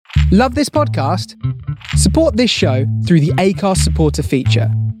Love this podcast? Support this show through the Acast supporter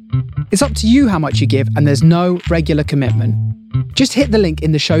feature. It's up to you how much you give, and there's no regular commitment. Just hit the link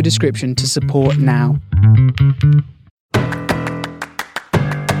in the show description to support now.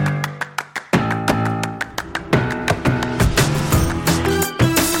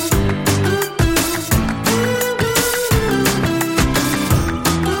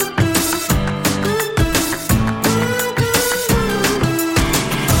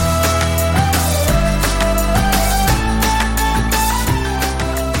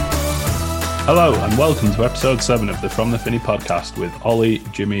 Hello and welcome to episode 7 of the From the Finney podcast with Ollie,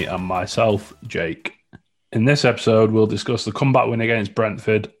 Jimmy and myself, Jake. In this episode, we'll discuss the comeback win against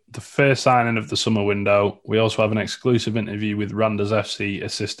Brentford, the first signing of the summer window. We also have an exclusive interview with Randers FC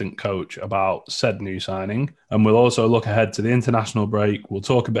assistant coach about said new signing. And we'll also look ahead to the international break. We'll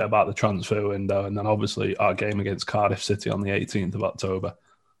talk a bit about the transfer window and then obviously our game against Cardiff City on the 18th of October.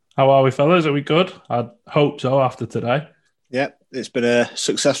 How are we, fellas? Are we good? I hope so after today. Yeah, it's been a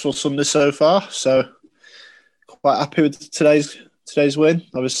successful Sunday so far, so quite happy with today's win.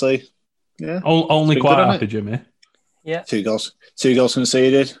 Obviously, yeah. Only quite good, happy, Jimmy. Yeah, two goals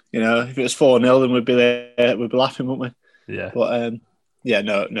conceded. You know, if it was 4-0, then we'd be laughing, wouldn't we? Yeah. But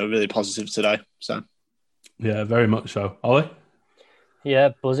no, really positive today. So yeah, very much so. Ollie? Yeah,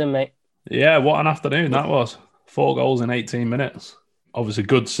 buzzing, mate. Yeah, what an afternoon that was. 4 goals in 18 minutes. Obviously,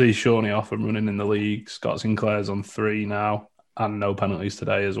 good to see Shawnee off and running in the league. Scott Sinclair's on 3 now, and no penalties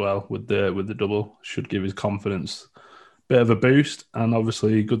today as well with the double. Should give his confidence a bit of a boost. And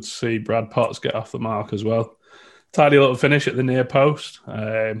obviously, good to see Brad Potts get off the mark as well. Tidy little finish at the near post.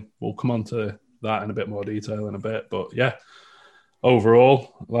 We'll come on to that in a bit more detail in a bit. But yeah,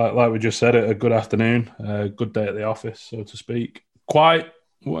 overall, like we just said, a good afternoon, a good day at the office, so to speak.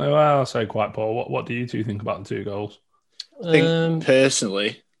 I'll say quite poor. What do you two think about the 2 goals? I think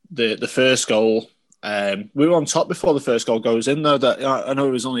personally, the first goal, we were on top before the first goal goes in. Though that I know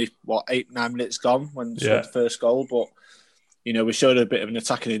it was only 8-9 minutes gone when we scored the first goal, but you know we showed a bit of an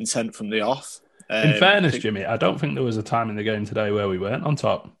attacking intent from the off. In fairness, Jimmy, I don't think there was a time in the game today where we weren't on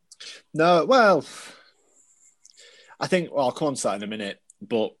top. No, well, I think I'll come on to that in a minute,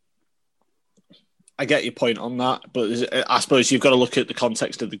 but I get your point on that. But I suppose you've got to look at the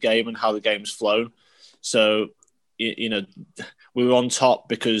context of the game and how the game's flown. So. You know, we were on top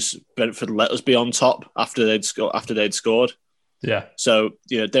because Brentford let us be on top after they'd scored. Yeah. So,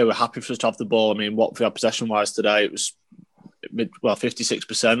 you know, they were happy for us to have the ball. I mean, what we had possession-wise today, it was,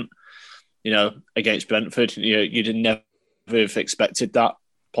 56%, you know, against Brentford. You know, you'd never have expected that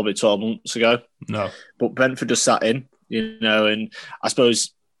probably 12 months ago. No. But Brentford just sat in, you know, and I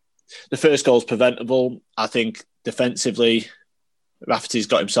suppose the first goal is preventable. I think defensively, Rafferty's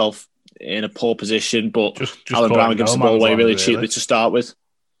got himself in a poor position, but just Alan Brown gives the ball away really cheaply to start with.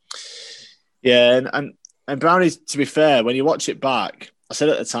 Yeah, and Brownie, to be fair, when you watch it back, I said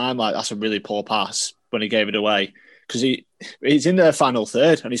at the time, like, that's a really poor pass when he gave it away, because he's in their final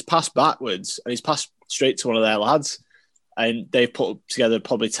third and he's passed backwards and he's passed straight to one of their lads, and they've put together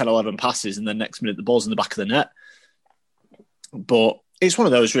probably 10, 11 passes, and then next minute the ball's in the back of the net. But it's one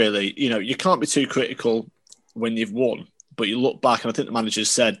of those, really, you know, you can't be too critical when you've won. But you look back, and I think the manager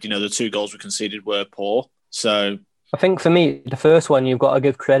said, you know, the 2 goals we conceded were poor. So I think for me, the first one, you've got to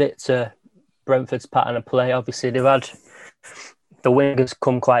give credit to Brentford's pattern of play. Obviously, they've had the wingers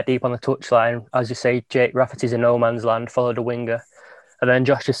come quite deep on the touchline. As you say, Jake Rafferty's in no man's land, followed a winger. And then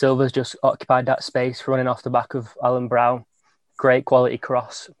Josh De Silva's just occupied that space, running off the back of Alan Brown. Great quality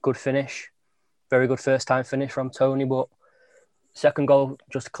cross, good finish. Very good first-time finish from Tony, but second goal,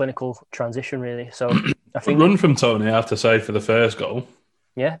 just a clinical transition, really. So I think run from Tony, I have to say, for the first goal.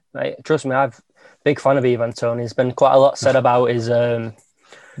 Yeah, trust me, I'm a big fan of Ivan Tony. There's been quite a lot said about his Never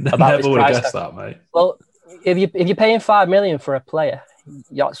would have guessed that, mate. Well, if you're paying $5 million for a player,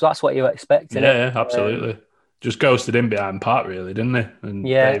 that's what you expect. Yeah, absolutely. Just ghosted in behind Pat, really, didn't he? And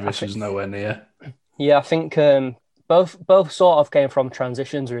Davis was nowhere near. Yeah, I think both sort of came from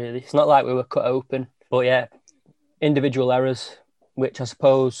transitions, really. It's not like we were cut open, but yeah, individual errors, which I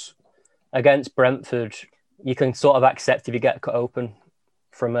suppose against Brentford, you can sort of accept if you get cut open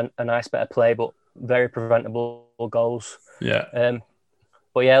from a nice bit of play, but very preventable goals. Yeah.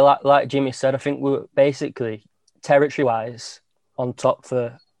 But yeah, like Jimmy said, I think we were basically territory-wise on top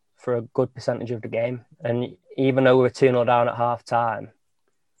for a good percentage of the game. And even though we were 2-0 down at half-time,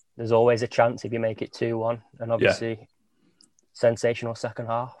 there's always a chance if you make it 2-1. And obviously, sensational second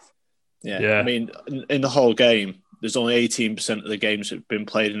half. Yeah. I mean, in the whole game, there's only 18% of the games that have been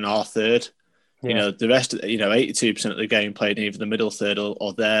played in our third. Yeah. You know, the rest, 82% of the game played in either the middle third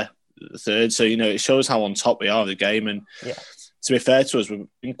or their third. So, you know, it shows how on top we are of the game. And to be fair to us, we've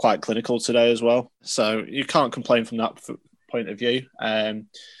been quite clinical today as well. So you can't complain from that point of view.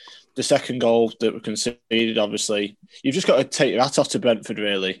 The second goal that we conceded, obviously, you've just got to take your hat off to Brentford,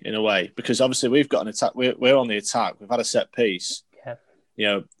 really, in a way, because obviously we've got an attack. We're on the attack. We've had a set piece. Yeah. You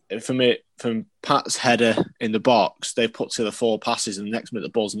know, from Pat's header in the box, they've put together 4 passes, and the next minute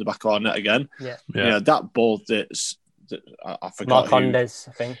the ball's in the back of our net again. Yeah. You know, that ball I forgot. Marcondes,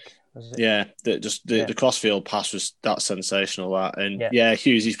 I think. Yeah, the crossfield pass was that sensational. And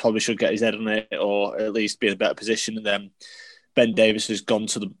Hughes probably should get his head on it, or at least be in a better position. And then Ben Davies has gone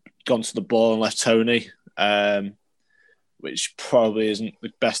to the ball and left Tony, which probably isn't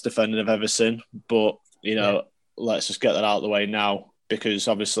the best defending I've ever seen. But let's just get that out of the way now, because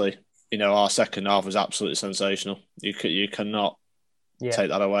obviously our second half was absolutely sensational. You cannot take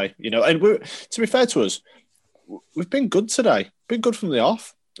that away. And to be fair to us, we've been good today. Been good from the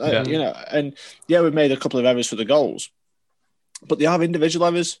off. We've made a couple of errors for the goals, but they are individual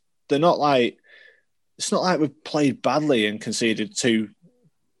errors. They're not like, it's not like we've played badly and conceded 2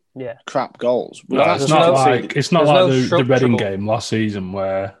 crap goals. It's not like the Reading game last season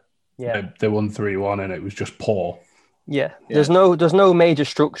where they won 3-1 and it was just poor. Yeah. There's no major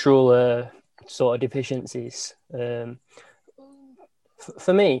structural sort of deficiencies. For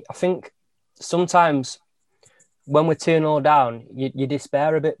me, I think sometimes when we're 2-0 down, you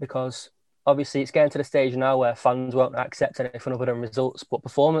despair a bit, because obviously it's getting to the stage now where fans won't accept anything other than results. But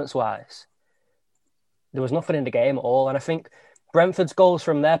performance-wise, there was nothing in the game at all. And I think Brentford's goals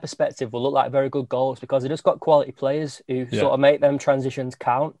from their perspective will look like very good goals, because they just got quality players who sort of make them transitions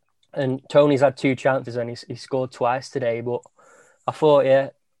count. And Tony's had 2 chances and he scored twice today. But I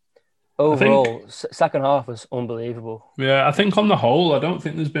thought, overall, second half was unbelievable. Yeah, I think on the whole, I don't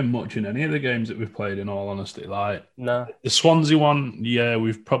think there's been much in any of the games that we've played, in all honesty. No. The Swansea one,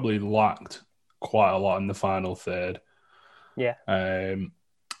 we've probably lacked quite a lot in the final third. Yeah.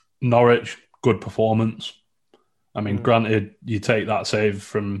 Norwich, good performance. I mean, granted, you take that save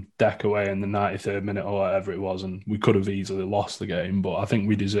from Deck away in the 93rd minute or whatever it was, and we could have easily lost the game, but I think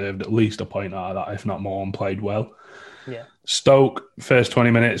we deserved at least a point out of that, if not more, and played well. Yeah. Stoke, first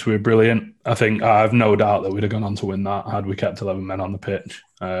 20 minutes, we were brilliant. I think I have no doubt that we'd have gone on to win that had we kept 11 men on the pitch.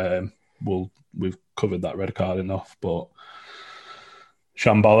 We've covered that red card enough, but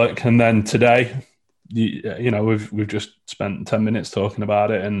shambolic. And then today, we've just spent 10 minutes talking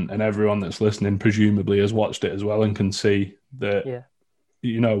about it, and everyone that's listening presumably has watched it as well and can see that,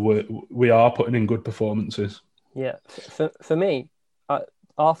 we are putting in good performances. Yeah. For me,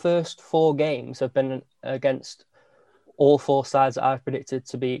 our first 4 games have been against all 4 sides that I've predicted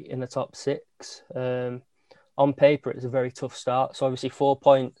to be in the top 6. On paper, it's a very tough start. So obviously 4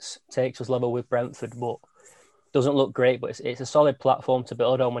 points takes us level with Brentford, but doesn't look great. But it's a solid platform to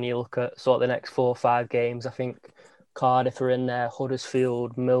build on when you look at sort of the next 4 or 5 games. I think Cardiff are in there,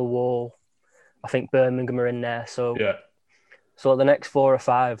 Huddersfield, Millwall. I think Birmingham are in there. So the next 4 or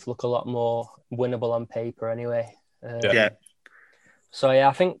 5 look a lot more winnable on paper anyway. So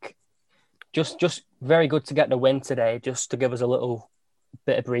I think just very good to get the win today, just to give us a little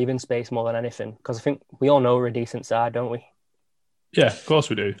bit of breathing space more than anything, because I think we all know we're a decent side, don't we? Yeah, of course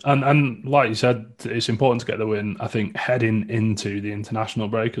we do. And like you said, it's important to get the win, I think, heading into the international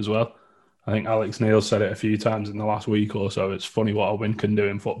break as well. I think Alex Neil said it a few times in the last week or so. It's funny what a win can do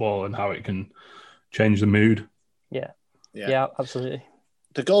in football and how it can change the mood. Yeah, absolutely.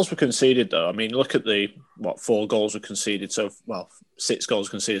 The goals were conceded, though. I mean, look at 4 goals were conceded 6 goals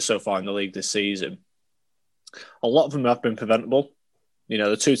conceded so far in the league this season. A lot of them have been preventable.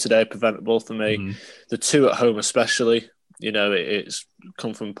 The 2 today are preventable for me. The 2 at home especially, it's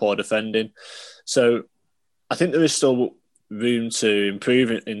come from poor defending. So I think there is still room to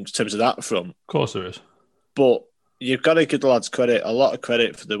improve in terms of that front. Of course there is. But you've got to give the lads a lot of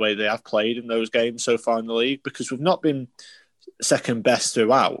credit for the way they have played in those games so far in the league, because we've not been second best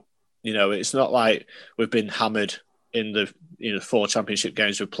throughout. It's not like we've been hammered in the 4 championship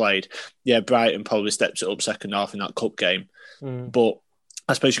games we've played. Yeah, Brighton probably stepped it up second half in that cup game. But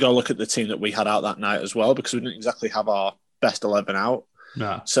I suppose you've got to look at the team that we had out that night as well, because we didn't exactly have our best 11 out.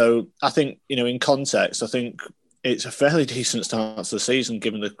 No. So I think, in context, I think it's a fairly decent start to the season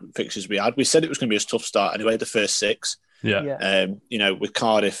given the fixtures we had. We said it was going to be a tough start anyway, the first 6. Yeah. With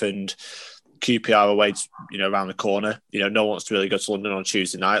Cardiff and QPR away, around the corner. No one wants to really go to London on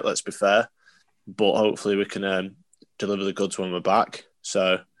Tuesday night, let's be fair. But hopefully we can deliver the goods when we're back.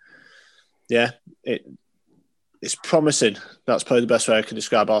 So, it's promising. That's probably the best way I can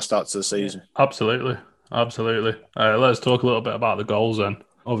describe our start to the season. Absolutely. Let's talk a little bit about the goals then.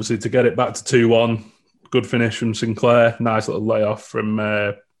 Obviously, to get it back to 2-1, good finish from Sinclair. Nice little layoff from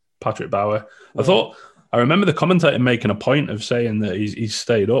Patrick Bauer. I thought I remember the commentator making a point of saying that he's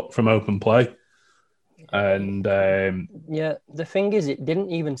stayed up from open play. And yeah, the thing is, it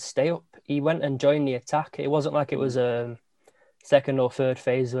didn't even stay up. He went and joined the attack. It wasn't like it was a second or third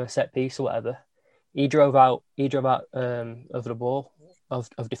phase or a set piece or whatever. He drove out of the ball,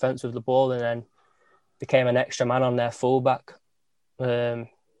 of defence with the ball, and then became an extra man on their fullback.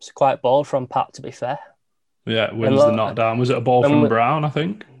 It's quite bold from Pat, to be fair. Yeah, wins the knockdown. Was it a ball from Brown, I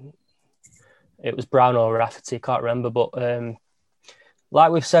think? It was Brown or Rafferty, can't remember. But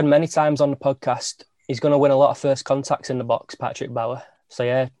like we've said many times on the podcast, he's going to win a lot of first contacts in the box, Patrick Bauer. So,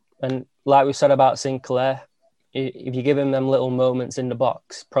 yeah, and like we said about Sinclair, if you give him them little moments in the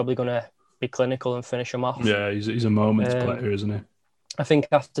box, probably going to be clinical and finish him off. Yeah, he's a moments player, isn't he? I think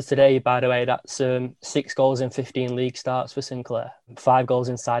after today, by the way, that's 6 goals in 15 league starts for Sinclair. 5 goals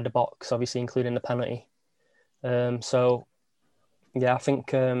inside the box, obviously including the penalty. So, yeah, I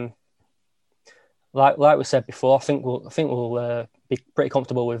think, like we said before, I think we'll be pretty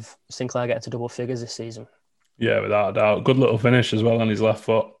comfortable with Sinclair getting to double figures this season. Yeah, without a doubt. Good little finish as well on his left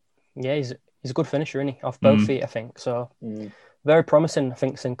foot. Yeah, he's a good finisher, isn't he? Off both feet, I think. So, very promising, I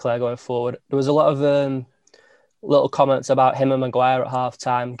think, Sinclair going forward. There was a lot of little comments about him and Maguire at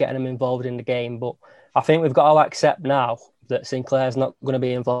half-time, getting him involved in the game. But I think we've got to accept now that Sinclair's not going to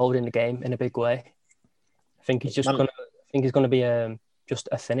be involved in the game in a big way. I think he's going to be just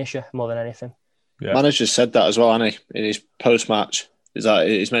a finisher more than anything. Yeah. Manager said that as well, hasn't he? In his post-match,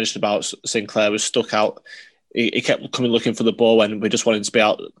 he's mentioned about Sinclair was stuck out. He kept coming looking for the ball when we just wanted to be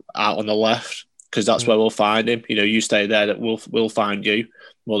out on the left, because that's where we'll find him. You know, you stay there, that we'll find you,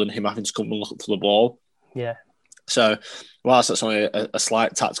 more than him having to come and look for the ball. Yeah. So, whilst that's only a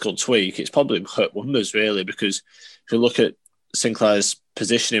slight tactical tweak, it's probably hurt wonders, really, because if you look at Sinclair's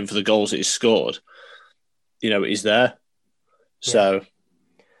positioning for the goals that he's scored, you know, he's there. Yeah. So,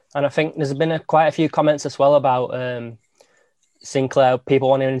 and I think there's been quite a few comments as well about Sinclair, people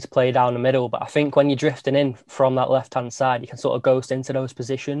wanting him to play down the middle. But I think when you're drifting in from that left-hand side, you can sort of ghost into those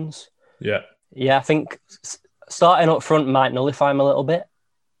positions. Yeah. Yeah, I think starting up front might nullify him a little bit.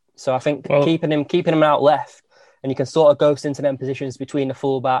 So I think keeping him out left, and you can sort of ghost into them positions between the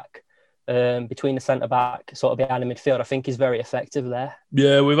fullback, between the centre-back, sort of behind the midfield, I think is very effective there.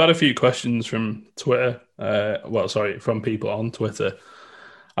 Yeah, we've had a few questions from Twitter, from people on Twitter,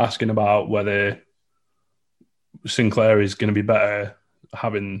 asking about whether Sinclair is going to be better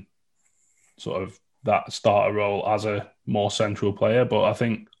having sort of that starter role as a more central player. But I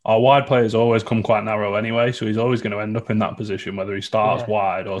think our wide players always come quite narrow anyway, so he's always going to end up in that position, whether he starts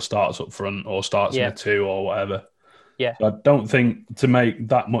wide or starts up front or starts in a 2 or whatever. Yeah. So I don't think to make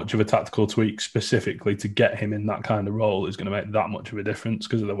that much of a tactical tweak specifically to get him in that kind of role is going to make that much of a difference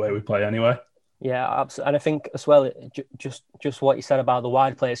because of the way we play anyway. Yeah, absolutely. And I think as well, just what you said about the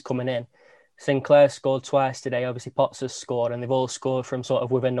wide players coming in, Sinclair scored twice today. Obviously, Potts has scored, and they've all scored from sort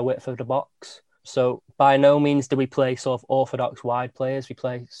of within the width of the box. So by no means do we play sort of orthodox wide players. We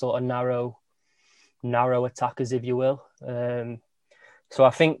play sort of narrow attackers, if you will. So I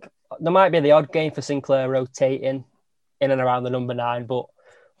think there might be the odd game for Sinclair rotating in and around the number 9, but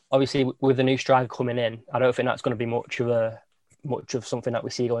obviously with the new striker coming in, I don't think that's going to be much of something that we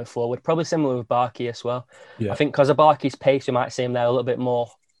see going forward. Probably similar with Barkey as well. Yeah. I think because of Barkey's pace, we might see him there a little bit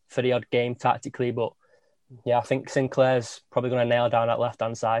more for the odd game tactically, but yeah, I think Sinclair's probably going to nail down that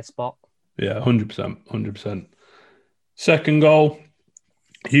left-hand side spot. Yeah, 100%. Second goal,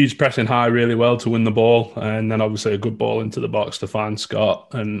 Hughes pressing high really well to win the ball, and then obviously a good ball into the box to find Scott,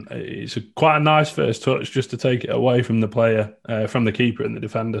 and it's quite a nice first touch just to take it away from the player, from the keeper and the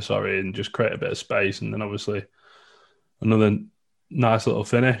defender, and just create a bit of space, and then obviously another nice little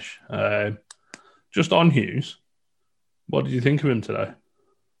finish. Just on Hughes, what did you think of him today?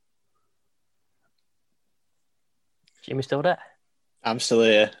 Jimmy still there? I'm still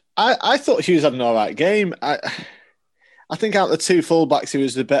here. I thought Hughes had an all right game. I think out of the 2 fullbacks, he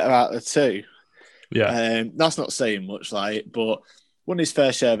was the better out of the 2. Yeah. That's not saying much, but won his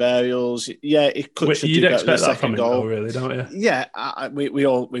fair share of aerials. Yeah, it could should do better the second goal. Really, don't you? Yeah,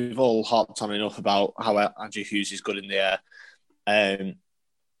 we've all harped on enough about how Andrew Hughes is good in the air.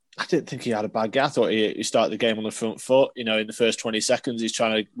 I didn't think he had a bad game. I thought he started the game on the front foot. You know, in the first 20 seconds, he's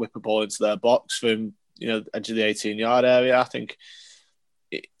trying to whip a ball into their box from edge of the 18-yard area. I think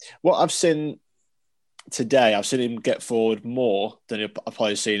what I've seen today, I've seen him get forward more than I've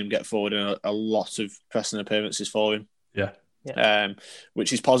probably seen him get forward in a lot of pressing appearances for him. Yeah.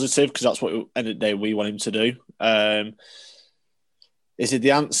 Which is positive because that's what, end of the day, we want him to do. Is it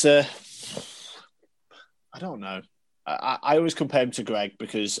the answer? I don't know. I always compare him to Greg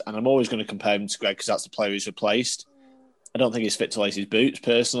and I'm always going to compare him to Greg because that's the player he's replaced. I don't think he's fit to lace his boots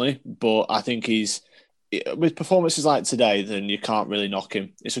personally, but I think he's with performances like today, then you can't really knock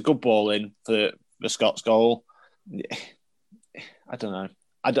him. It's a good ball in for Scott's goal. I don't know.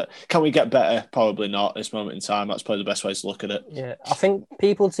 Can we get better? Probably not at this moment in time. That's probably the best way to look at it. Yeah, I think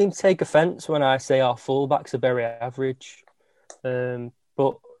people seem to take offence when I say our fullbacks are very average.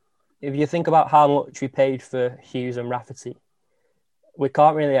 But if you think about how much we paid for Hughes and Rafferty, we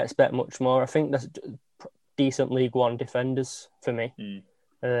can't really expect much more. I think that's decent League One defenders for me.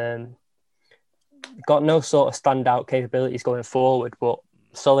 Got no sort of standout capabilities going forward, but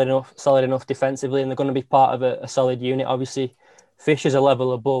solid enough defensively, and they're going to be part of a solid unit. Obviously, Fisher's a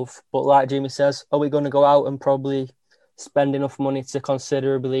level above, but like Jimmy says, are we going to go out and probably spend enough money to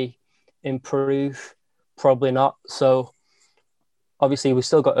considerably improve? Probably not. So obviously, we've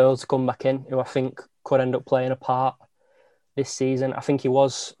still got Earl to come back in, who I think could end up playing a part this season. I think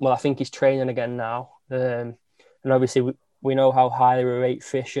he's training again now. And obviously, we know how highly we rate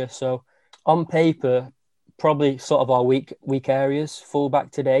Fisher. So on paper, probably sort of our weak areas,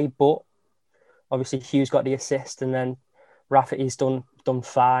 fullback today. But obviously, Hughes got the assist, and then Rafferty's done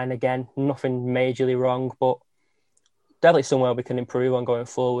fine again. Nothing majorly wrong, but definitely somewhere we can improve on going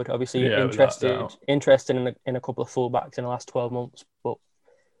forward. Obviously, interested in a couple of fullbacks in the last 12 months, but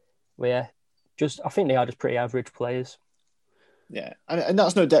I think they are just pretty average players. Yeah, and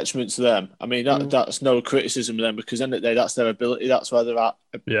that's no detriment to them. I mean, that's no criticism of them, because at the end of the day, that's their ability. That's where they're at,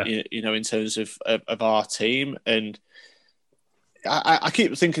 in terms of our team. And I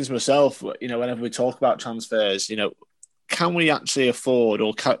keep thinking to myself, whenever we talk about transfers, can we actually afford,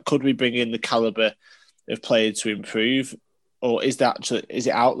 or could we bring in the calibre of players to improve? Or is it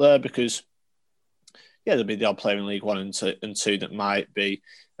out there? Because, there'll be the odd player in League One and two that might be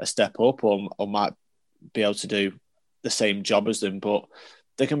a step up or might be able to do the same job as them, but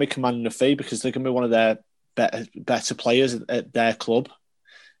they're going to be commanding a fee because they're going to be one of their better players at their club.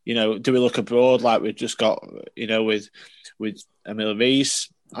 Do we look abroad like we've just got, with Emil Rees?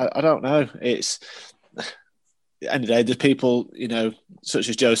 I don't know. It's at the end of the day, there's people, such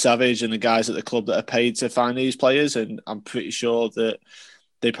as Joe Savage and the guys at the club that are paid to find these players, and I'm pretty sure that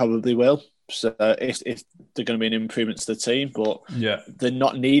they probably will. So if they're going to be an improvement to the team, but they're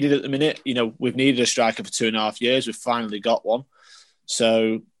not needed at the minute. We've needed a striker for 2.5 years. We've finally got one.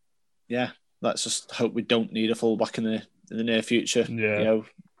 So, let's just hope we don't need a fullback in the near future.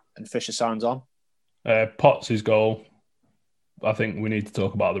 And Fisher signs on. Potts' goal. I think we need to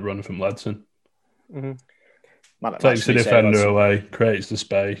talk about the run from Ledson. Mm-hmm. Takes the defender away, creates the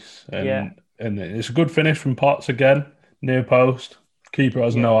space, and it's a good finish from Potts again, near post. Keeper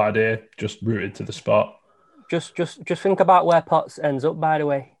has no idea, just rooted to the spot. Just think about where Potts ends up, by the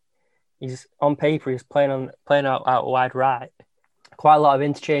way. He's on paper, he's playing out wide right. Quite a lot of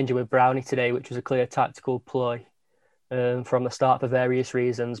interchanging with Brownie today, which was a clear tactical ploy from the start for various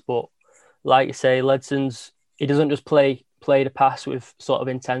reasons. But like you say, he doesn't just play the pass with sort of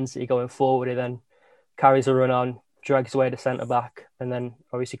intensity going forward. He then carries a run on, drags away the centre-back, and then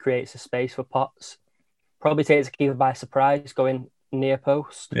obviously creates a space for Potts. Probably takes the keeper by surprise, going near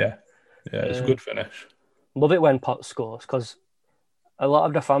post. It's a good finish. Love it when Potts scores, because a lot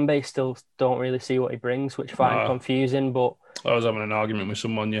of the fan base still don't really see what he brings, which I find confusing. But I was having an argument with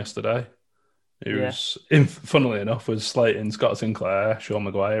someone yesterday who's, funnily enough, was slating Scott Sinclair, Sean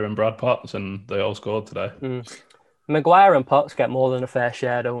Maguire and Brad Potts, and they all scored today. Maguire and Potts get more than a fair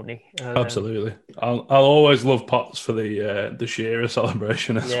share, don't they? Absolutely. I'll always love Potts for the Shearer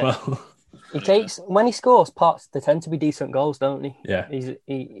celebration as well. He takes, when he scores Potts, they tend to be decent goals, don't they? Yeah.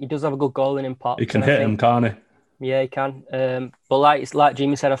 He does have a good goal in him, Potts. He can hit him, can't he? Yeah, he can. But like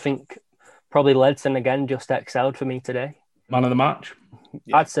Jimmy said, I think probably Ledson again just excelled for me today. Man of the match?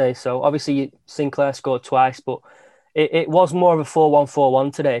 Yeah. I'd say so. Obviously, Sinclair scored twice, but it was more of a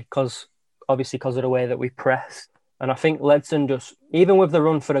 4-1-4-1 today because of the way that we pressed. And I think Ledson just, even with the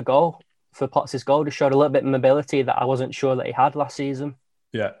run for the goal, for Potts' goal, just showed a little bit of mobility that I wasn't sure that he had last season.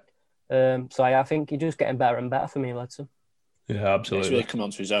 Yeah. So I think he's just getting better and better for me, Ledson. Yeah, absolutely. He's really come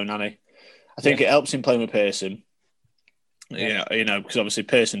onto his own, hasn't he? I think it helps him playing with Pearson. Yeah. Because obviously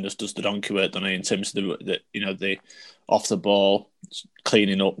Pearson just does the donkey work, doesn't he, in terms of the off the ball,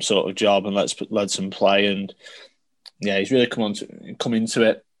 cleaning up sort of job, and lets Ledson play. And he's really come into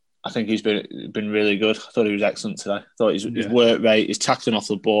it. I think he's been really good. I thought he was excellent today. I thought his work rate, his tackling off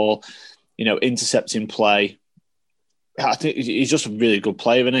the ball, intercepting play. I think he's just a really good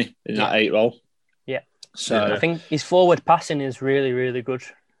player, isn't he, in that 8 role? Yeah. So I think his forward passing is really, really good.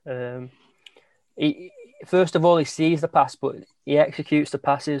 First of all, he sees the pass, but he executes the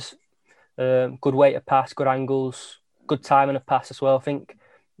passes. Good way to pass, good angles, good timing of pass as well. I think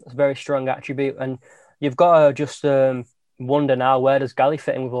that's a very strong attribute. And you've got to just wonder now, where does Galley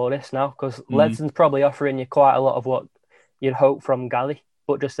fit in with all this now? Because Ledson's probably offering you quite a lot of what you'd hope from Galley,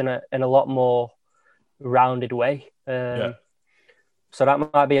 but just in a lot more rounded way. So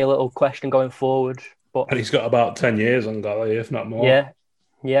that might be a little question going forward. And he's got about 10 years on Galley, if not more.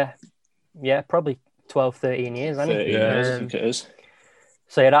 Yeah, probably 12, 13 years, hasn't he? 13 years, I think it is.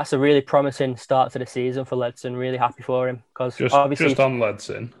 So yeah, that's a really promising start to the season for Ledson. Really happy for him because obviously just on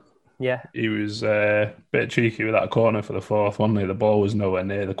Ledson. Yeah, he was a bit cheeky with that corner for the fourth, wasn't he? The ball was nowhere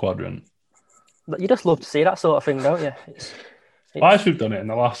near the quadrant. You just love to see that sort of thing, don't you? Twice we've done it in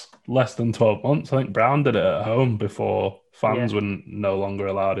the last less than 12 months. I think Brown did it at home before fans were no longer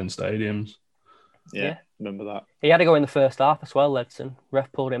allowed in stadiums. Yeah, remember that. He had to go in the first half as well, Ledson. Ref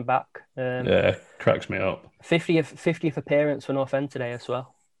pulled him back. Cracks me up. 50th appearance for North End today as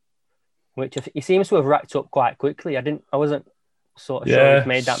well, which he seems to have racked up quite quickly. I wasn't sort of sure he'd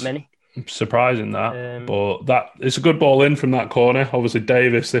made that many. Surprising that, but it's a good ball in from that corner. Obviously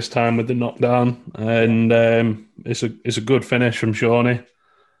Davis this time with the knockdown, and it's a good finish from Shawnee,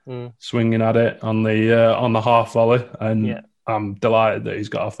 swinging at it on the half volley, and I'm delighted that he's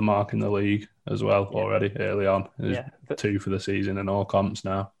got off the mark in the league as well already early on. He's 2 for the season in all comps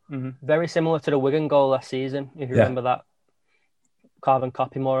now. Very similar to the Wigan goal last season, if you remember that. Carbon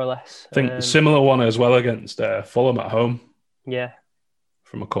copy, more or less. I think similar one as well against Fulham at home. Yeah.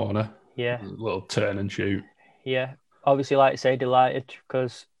 From a corner. Yeah. A little turn and shoot. Yeah. Obviously, like I say, delighted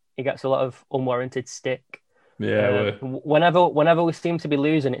because he gets a lot of unwarranted stick. Yeah. Whenever we seem to be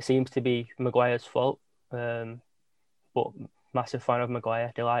losing, it seems to be Maguire's fault. But massive fan of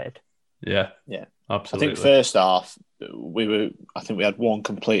Maguire, delighted. Yeah. Absolutely. I think first half we had one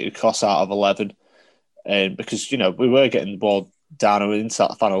completed cross out of 11, because we were getting the ball down and into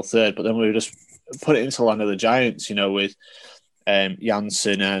that final third, but then we were just put it into land of the Giants, with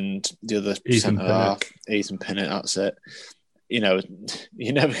Janssen and the other centre half, Ethan Pinnock. That's it. You're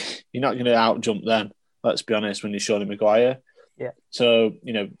not going to out jump them. Let's be honest. When you're Shawnee Maguire, So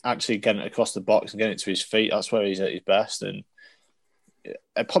actually getting it across the box and getting it to his feet, that's where he's at his best, and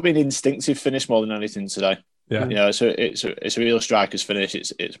probably an instinctive finish more than anything today. Yeah, so it's a real striker's finish.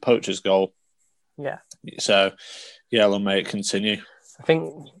 It's a poacher's goal. Yeah. So long may it continue. I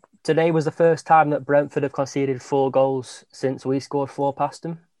think today was the first time that Brentford have conceded 4 goals since we scored 4 past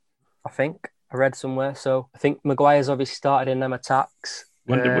them. I think I read somewhere. So I think Maguire's obviously started in them attacks.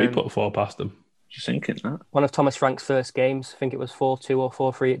 When did we put 4 past them? Just thinking that one of Thomas Frank's first games. I think it was 4-2 or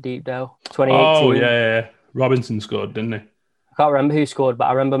 4-3 at Deepdale. 2018. Oh yeah. Robinson scored, didn't he? I can't remember who scored, but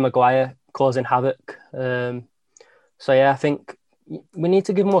I remember Maguire causing havoc. I think we need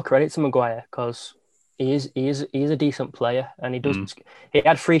to give more credit to Maguire because he is a decent player, and he does. He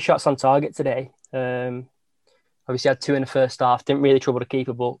had 3 shots on target today. Obviously, had 2 in the first half. Didn't really trouble the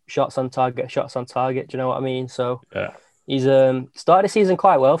keeper, but shots on target. Do you know what I mean? So he's started the season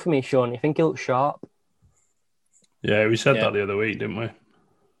quite well for me, Sean. I think he looks sharp. Yeah, we said that the other week, didn't we?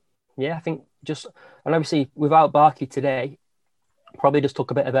 Yeah, I think and obviously without Barkey today, probably just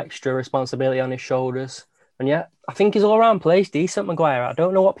took a bit of extra responsibility on his shoulders. And I think his all-round play is decent, Maguire. I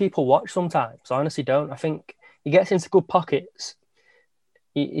don't know what people watch sometimes. I honestly don't. I think he gets into good pockets.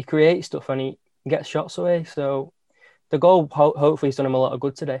 He creates stuff and he gets shots away. So the goal hopefully has done him a lot of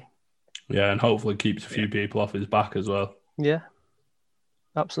good today. Yeah, and hopefully keeps a few people off his back as well. Yeah,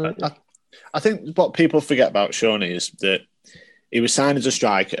 absolutely. I think what people forget about Shawnee is that he was signed as a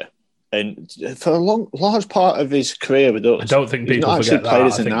striker. And for a large part of his career with us, I don't think people forget that. I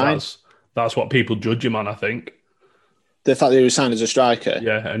think that's what people judge him on, I think. The fact that he was signed as a striker.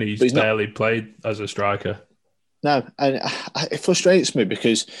 Yeah, and he's barely played as a striker. No, and it frustrates me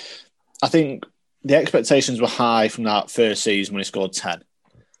because I think the expectations were high from that first season when he scored 10.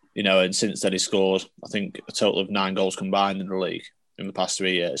 And since then he scored, I think, a total of 9 goals combined in the league in the past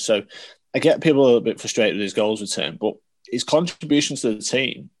 3 years. So I get people a little bit frustrated with his goals return, but his contributions to the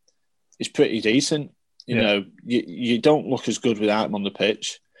team is pretty decent. You don't look as good without him on the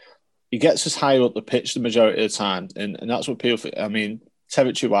pitch. He gets us higher up the pitch the majority of the time, and that's what people think. I mean,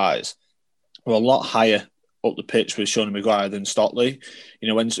 territory-wise, we're a lot higher up the pitch with Shawnee Maguire than Stotley.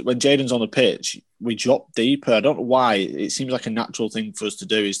 When Jayden's on the pitch, we drop deeper. I don't know why. It seems like a natural thing for us to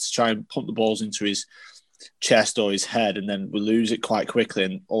do is to try and pump the balls into his chest or his head, and then we lose it quite quickly,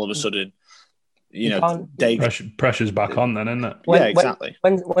 and all of a sudden, pressure's back on then, isn't it? Exactly.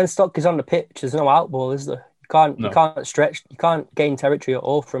 When Stock is on the pitch, there's no out ball, is there? You can't stretch. You can't gain territory at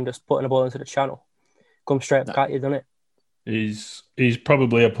all from just putting a ball into the channel. Come straight back at you, doesn't it? He's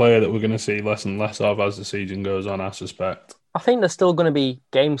probably a player that we're going to see less and less of as the season goes on, I suspect. I think there's still going to be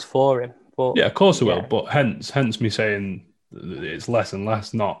games for him. But yeah, of course there will. But hence me saying it's less and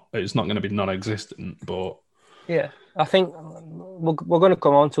less. It's not going to be non-existent. But I think we're going to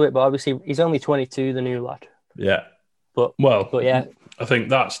come on to it, but obviously he's only 22, the new lad. Yeah. But yeah, I think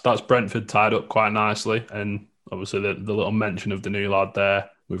that's Brentford tied up quite nicely, and obviously the little mention of the new lad there.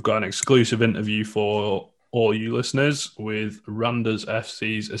 We've got an exclusive interview for all you listeners with Randers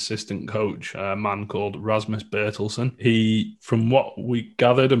FC's assistant coach, a man called Rasmus Bertelsen. He, from what we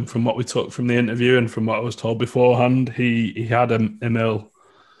gathered and from what we took from the interview and from what I was told beforehand, he had Emil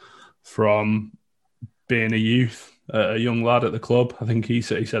from being a youth, a young lad at the club. I think he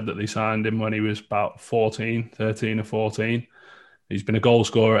said that they signed him when he was about 13 or 14. He's been a goal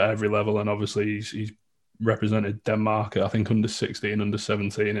scorer at every level, and obviously he's represented Denmark, I think, under 16, under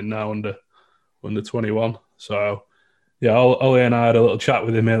 17, and now under 21. So, yeah, Ollie and I had a little chat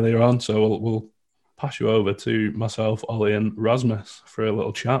with him earlier on, so we'll pass you over to myself, Ollie, and Rasmus for a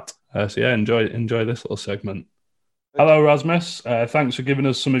little chat. So, yeah, enjoy this little segment. Hello, Rasmus. Thanks for giving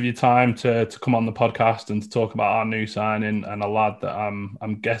us some of your time to come on the podcast and to talk about our new signing and a lad that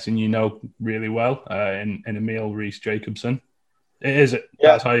I'm guessing you know really well, in Emil Riis-Jacobsen. It is it.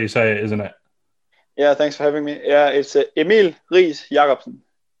 Yeah. That's how you say it, isn't it? Yeah, thanks for having me. Yeah, it's Emil Riis-Jacobsen.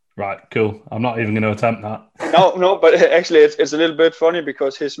 Right, cool. I'm not even going to attempt that. No, but actually it's a little bit funny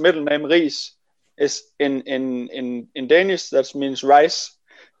because his middle name Riis is in Danish. That means rice.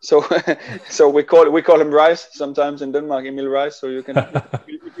 So we call him Rice sometimes in Denmark, Emil Rice. So you can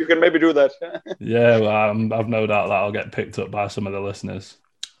maybe do that. Yeah, well, I've no doubt that I'll get picked up by some of the listeners.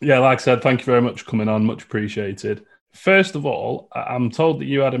 Yeah, like I said, thank you very much for coming on. Much appreciated. First of all, I'm told that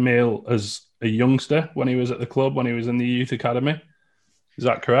you had Emil as a youngster when he was at the club, when he was in the youth academy. Is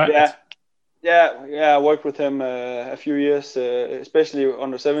that correct? Yeah. I worked with him a few years, especially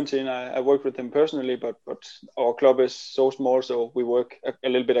under 17. I worked with him personally, but our club is so small, so we work a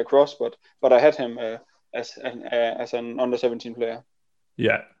little bit across. But I had him as an under 17 player.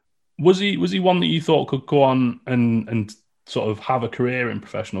 Yeah, was he one that you thought could go on and sort of have a career in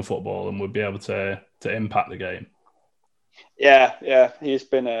professional football and would be able to impact the game? Yeah. He's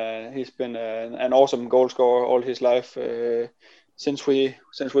been an awesome goal scorer all his life. Since we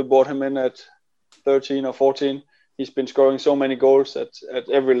brought him in at 13 or 14, he's been scoring so many goals at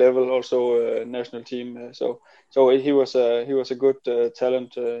every level, also national team. So he was a good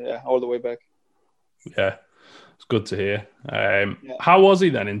talent, all the way back. Yeah, it's good to hear. How was he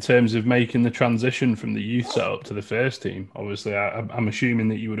then in terms of making the transition from the youth setup to the first team? Obviously, I'm assuming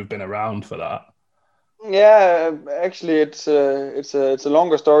that you would have been around for that. Yeah, actually, it's a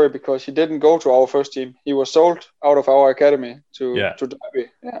longer story because he didn't go to our first team. He was sold out of our academy to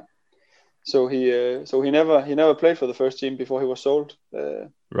Derby. Yeah, so he never played for the first team before he was sold.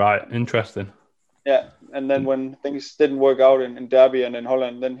 Right, interesting. Yeah, and then when things didn't work out in Derby and in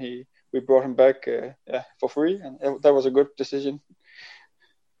Holland, then we brought him back for free, and that was a good decision.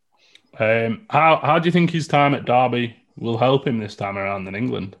 How do you think his time at Derby will help him this time around in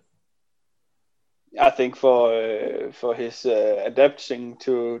England? I think for his adapting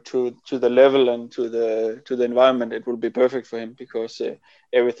to the level and to the environment, it will be perfect for him because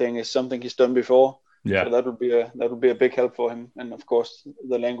everything is something he's done before. Yeah. So that would be a big help for him, and of course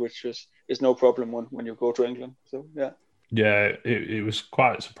the language is no problem when you go to England. So yeah. Yeah, it was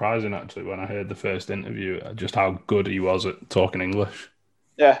quite surprising actually when I heard the first interview just how good he was at talking English.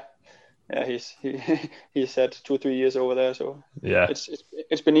 Yeah, he's had 2-3 years over there, so yeah,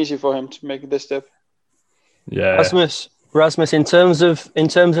 it's been easy for him to make this step. Yeah, Rasmus, in terms of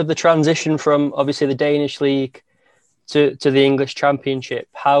the transition from obviously the Danish league to the English Championship,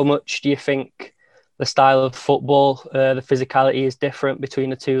 how much do you think the style of football, the physicality is different between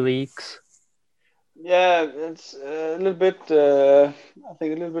the two leagues? Yeah, it's a little bit. I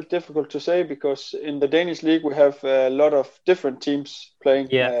think a little bit difficult to say because in the Danish league we have a lot of different teams playing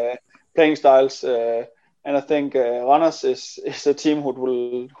styles. And I think Randers is a team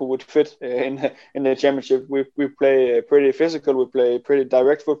who would fit in the championship. We play pretty physical. We play pretty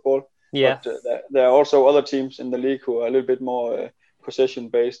direct football. Yeah. But there are also other teams in the league who are a little bit more possession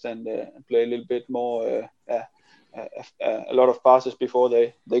based and play a little bit more a lot of passes before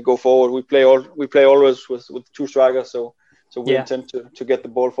they go forward. We play always with two strikers, so we intend to get the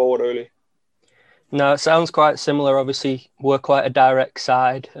ball forward early. No, it sounds quite similar. Obviously, we're quite a direct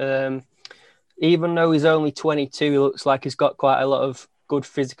side. Even though he's only 22, he looks like he's got quite a lot of good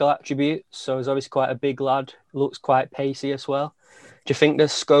physical attributes. So he's obviously quite a big lad. Looks quite pacey as well. Do you think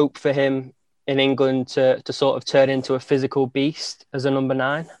there's scope for him in England to sort of turn into a physical beast as a number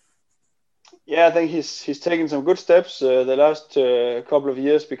 9? Yeah, I think he's taken some good steps the last couple of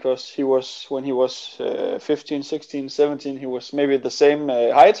years because when he was 15, 16, 17, he was maybe the same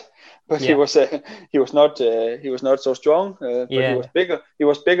height, but he was not so strong. But he was bigger. He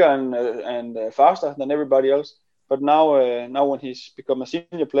was bigger and faster than everybody else. but now when he's become a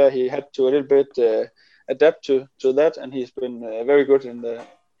senior player, he had to a little bit adapt to that, and he's been very good in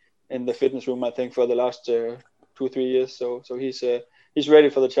the fitness room, I think, for the last 2-3 years. So he's ready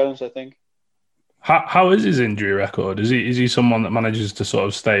for the challenge, I think. How is his injury record? Is he someone that manages to sort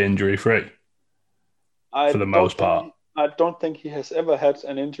of stay injury free for the most part? I don't think he has ever had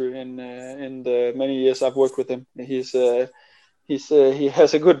an injury in the many years I've worked with him. He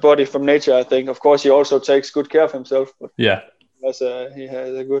has a good body from nature, I think. Of course, he also takes good care of himself. But yeah, he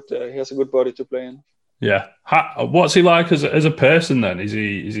has a good body to play in. Yeah. What's he like as a person then? Is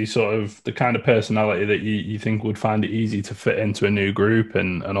he sort of the kind of personality that you think would find it easy to fit into a new group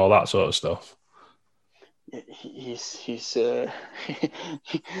and all that sort of stuff? He's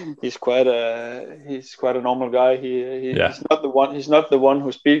quite a normal guy. He's not the one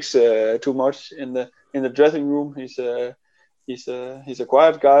who speaks too much in the dressing room. He's a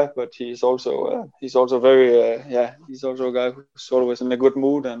quiet guy, but he's also very he's also a guy who's always in a good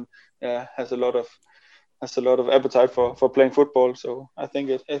mood and has a lot of appetite for playing football. So I think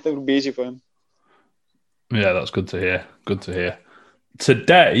it'll be easy for him. Yeah, that's good to hear. Good to hear.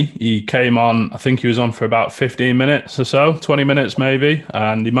 Today, he came on, I think he was on for about 15 minutes or so, 20 minutes maybe,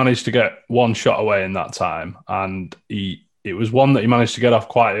 and he managed to get one shot away in that time. And it was one that he managed to get off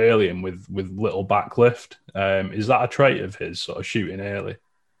quite early and with little backlift. Is that a trait of his, sort of shooting early?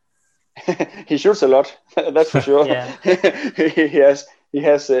 He shoots a lot, that's for sure. He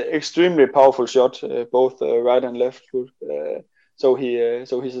has extremely powerful shot, both right and left foot. So he's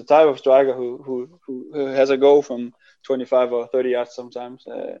the type of striker who has a go from 25 or 30 yards sometimes,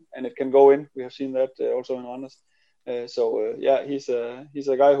 and it can go in. We have seen that also in Randers. He's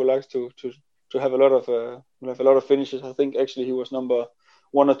a guy who likes to have a lot of finishes. I think actually he was number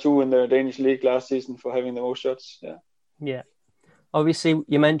 1 or 2 in the Danish league last season for having the most shots. Yeah. Obviously,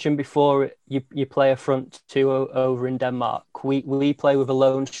 you mentioned before you play a front 2 over in Denmark. We play with a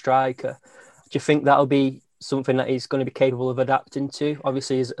lone striker. Do you think that'll be something that he's going to be capable of adapting to?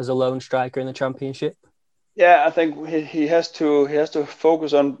 Obviously, as a lone striker in the Championship. Yeah, I think he has to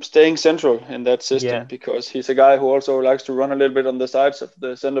focus on staying central in that system because he's a guy who also likes to run a little bit on the sides of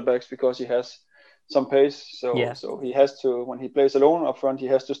the centre backs because he has some pace. So he has to, when he plays alone up front, he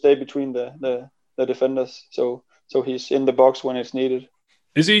has to stay between the defenders. So he's in the box when it's needed.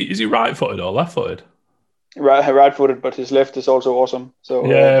 Is he right-footed or left-footed? Right-footed, but his left is also awesome. So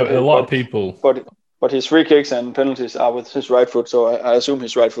a lot of people. But his free kicks and penalties are with his right foot, so I assume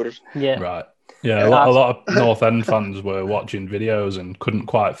he's right-footed. Yeah. Right. Yeah, a lot of North End fans were watching videos and couldn't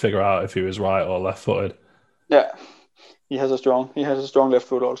quite figure out if he was right or left-footed. Yeah, he has a strong left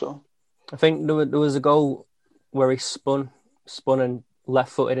foot also. I think there was a goal where he spun and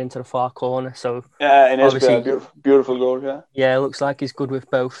left-footed into the far corner. So yeah, and obviously beautiful goal. Yeah. Yeah, it looks like he's good with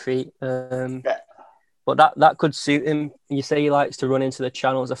both feet. But that could suit him. You say he likes to run into the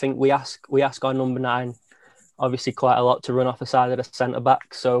channels. I think we ask our number 9, obviously quite a lot to run off the side of the centre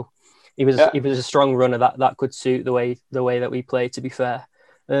back. So. He was a strong runner. That could suit the way that we play. To be fair,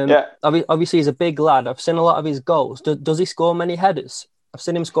 obviously he's a big lad. I've seen a lot of his goals. Does he score many headers? I've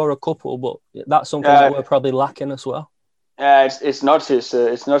seen him score a couple, but that's something that we're probably lacking as well. Yeah, it's not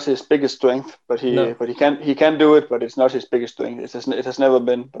his biggest strength, but he can do it. But it's not his biggest strength. It has never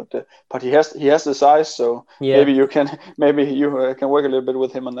been. But he has the size. So maybe you can work a little bit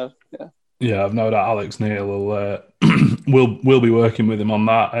with him on that. Yeah. Yeah, I've no doubt Alex Neil will be working with him on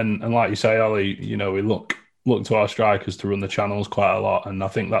that. And like you say, Ollie, we look to our strikers to run the channels quite a lot, and I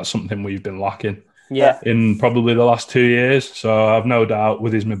think that's something we've been lacking. Yeah. In probably the last 2 years. So I've no doubt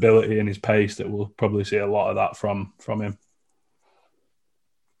with his mobility and his pace that we'll probably see a lot of that from him.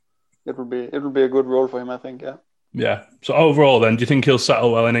 It will be a good role for him, I think. Yeah. Yeah. So overall, then, do you think he'll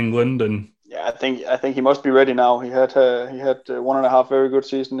settle well in England? And yeah, I think he must be ready now. He had 1.5 very good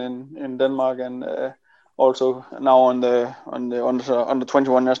season in Denmark, and also now on the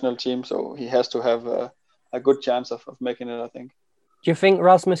 21 national team. So he has to have a good chance of making it, I think. Do you think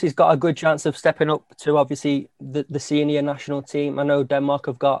Rasmus has got a good chance of stepping up to obviously the senior national team? I know Denmark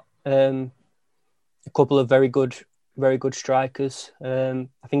have got a couple of very good strikers. I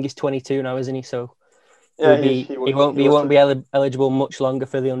think he's 22 now, isn't he? So. Yeah, he won't be eligible much longer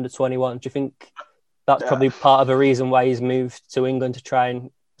for the under-21. Do you think that's probably part of the reason why he's moved to England to try and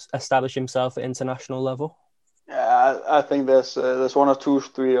establish himself at international level? Yeah, I think there's 1 or 2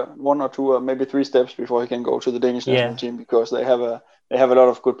 or maybe 3 steps before he can go to the Danish national team because they have a lot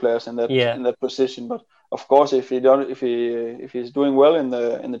of good players in that position. But of course, if he's doing well in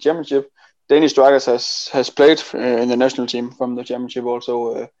the championship, Danish strikers has played in the national team from the championship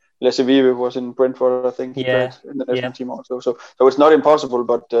also. Lasse Vive was in Brentford, I think. He played in the national team also. So it's not impossible,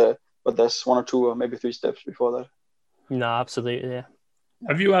 but there's 1 or 2 or maybe 3 steps before that. No, absolutely. Yeah.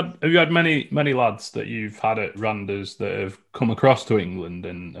 Have you had many lads that you've had at Randers that have come across to England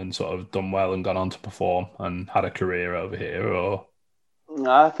and sort of done well and gone on to perform and had a career over here, or?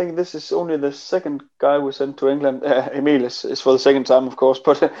 I think this is only the second guy we sent to England. Emil is for the second time, of course,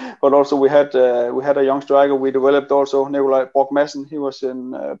 but also we had a young striker we developed also, Nikolaj Borg Madsen. He was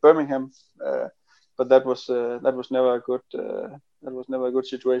in Birmingham, but that was never a good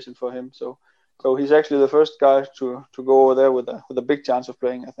situation for him. So he's actually the first guy to go over there with a big chance of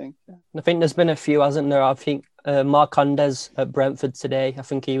playing, I think. Yeah. I think there's been a few, hasn't there? I think Mark Andes at Brentford today. I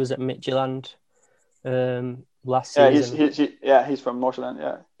think he was at Midtjylland last season. He's from Northland.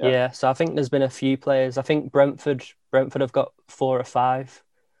 Yeah. So I think there's been a few players. I think Brentford have got 4 or 5.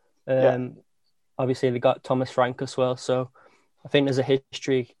 Obviously they got Thomas Frank as well. So I think there's a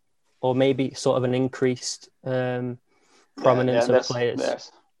history, or maybe sort of an increased prominence of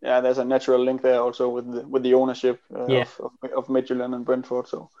players. There's a natural link there also with the ownership of Midtjylland and Brentford.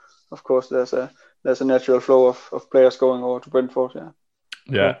 So of course there's a natural flow of players going over to Brentford.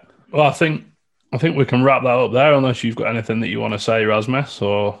 Yeah. Well, I think we can wrap that up there, unless you've got anything that you want to say, Rasmus.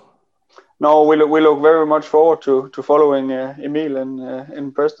 Or no, we look very much forward to following Emil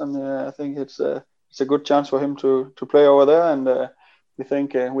in Preston. I think it's a good chance for him to play over there, and we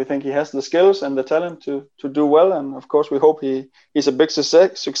think he has the skills and the talent to do well. And of course, we hope he's a big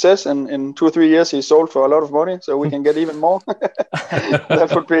success. And in 2 or 3 years, he's sold for a lot of money, so we can get even more.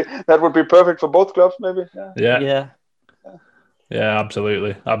 That would be perfect for both clubs, maybe. Yeah,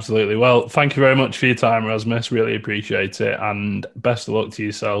 absolutely. Well, thank you very much for your time, Rasmus. Really appreciate it, and best of luck to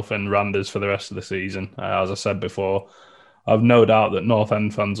yourself and Randers for the rest of the season. As I said before, I've no doubt that North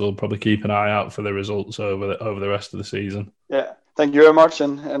End fans will probably keep an eye out for the results over the rest of the season. Yeah, thank you very much,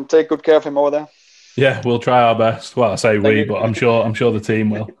 and take good care of him over there. Yeah, we'll try our best. Well, I say but I'm sure the team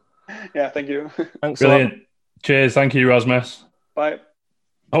will. Yeah, thank you. Thanks. Brilliant. Cheers. Thank you, Rasmus. Bye.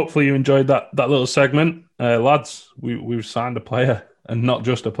 Hopefully you enjoyed that little segment. Lads, we've signed a player, and not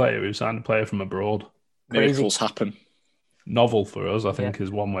just a player. We've signed a player from abroad. Miracles happen. Novel for us, I think, is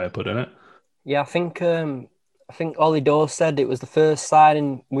one way of putting it. Yeah, I think Ollie Dawes said it was the first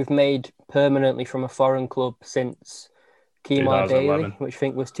signing we've made permanently from a foreign club since Kemar Daly, which I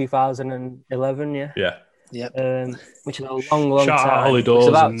think was 2011. Yeah. Which is a long Shout time. Shout out Ollie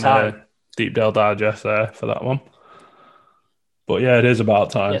Dawes and Deepdale Digest there for that one. But yeah, it is about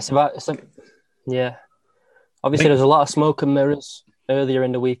time. Yeah, obviously there's a lot of smoke and mirrors earlier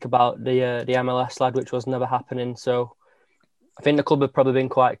in the week about the MLS lad, which was never happening. So I think the club have probably been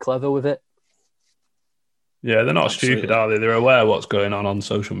quite clever with it. Yeah, they're not stupid, are they? They're aware what's going on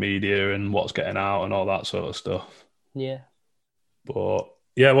social media and what's getting out and all that sort of stuff. Yeah. But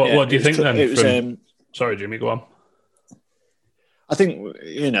yeah, what do you think then? Sorry, Jimmy, go on. I think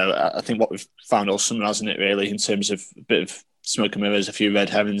what we've found all summer, hasn't it, really, in terms of a bit of smoke and mirrors, a few red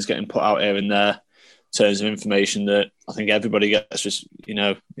herrings getting put out here and there in terms of information that I think everybody gets, just,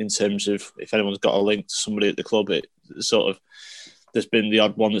 in terms of if anyone's got a link to somebody at the club, it sort of, there's been the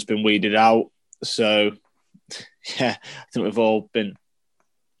odd one that's been weeded out. So, yeah, I think we've all been,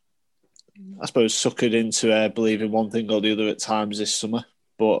 I suppose, suckered into believing one thing or the other at times this summer.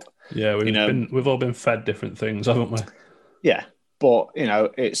 But yeah, we've all been fed different things, haven't we? Yeah, but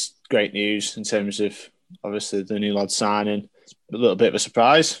it's great news in terms of obviously the new lad signing. It's a little bit of a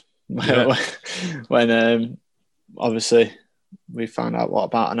surprise when obviously we found out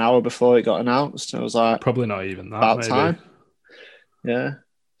about an hour before it got announced. I was like, probably not even that. About time. Yeah.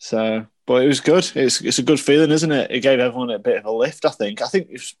 So, but it was good. It's a good feeling, isn't it? It gave everyone a bit of a lift. I think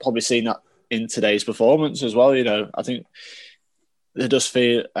you've probably seen that in today's performance as well. I think it does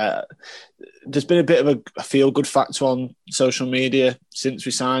feel there's been a bit of a feel-good factor on social media since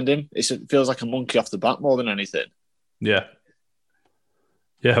we signed him. It feels like a monkey off the back more than anything. Yeah.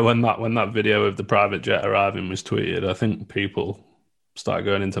 Yeah, when that video of the private jet arriving was tweeted, I think people started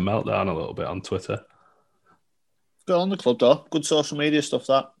going into meltdown a little bit on Twitter. Good on the club, though. Good social media stuff,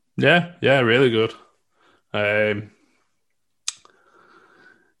 that. Yeah, really good.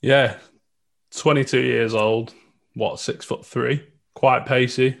 22 years old, 6'3", quite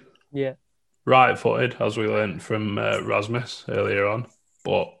pacey. Yeah. Right-footed, as we learned from Rasmus earlier on,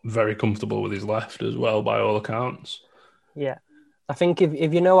 but very comfortable with his left as well, by all accounts. Yeah. I think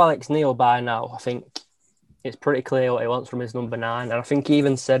if you know Alex Neil by now, I think it's pretty clear what he wants from his number 9. And I think he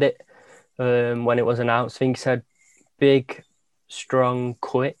even said it when it was announced. I think he said big, strong,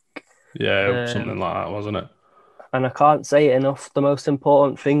 quick. Yeah, something like that, wasn't it? And I can't say it enough. The most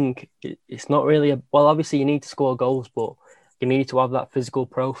important thing, it's not really obviously you need to score goals, but you need to have that physical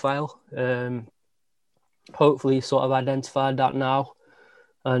profile. Hopefully you sort of identified that now.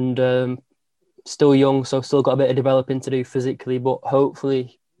 And still young, so still got a bit of developing to do physically, but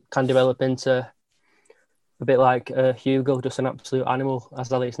hopefully can develop into a bit like Hugo, just an absolute animal,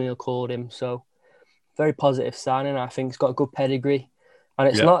 as Alex Neil called him. So very positive signing. I think he's got a good pedigree. And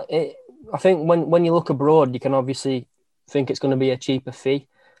it's not... I think when you look abroad, you can obviously think it's going to be a cheaper fee.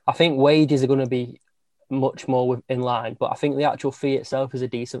 I think wages are going to be much more in line, but I think the actual fee itself is a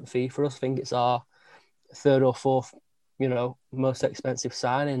decent fee for us. I think it's our third or fourth, most expensive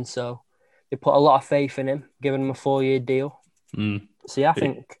signing. So they put a lot of faith in him, giving him a 4-year deal. So I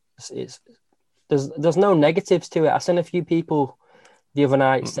think there's no negatives to it. I seen a few people the other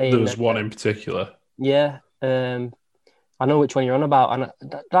night saying there was one in particular. Yeah, I know which one you're on about, and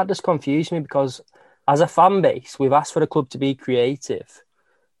that just confused me because as a fan base, we've asked for the club to be creative,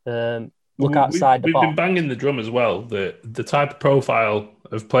 look outside the box. We've been banging the drum as well. The type of profile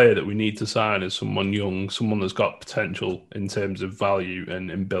of player that we need to sign is someone young, someone that's got potential in terms of value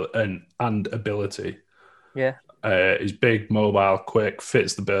and ability. Yeah, is big, mobile, quick,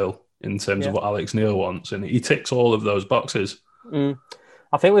 fits the bill in terms of what Alex Neil wants, and he ticks all of those boxes.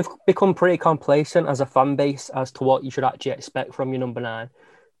 I think we've become pretty complacent as a fan base as to what you should actually expect from your number 9.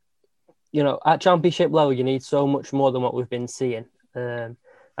 At Championship level, you need so much more than what we've been seeing. And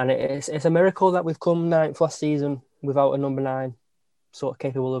it's a miracle that we've come 9th last season without a number 9 sort of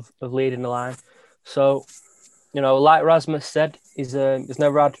capable of leading the line. So, like Rasmus said, he's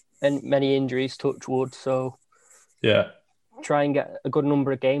never had many injuries, touch wood. So, try and get a good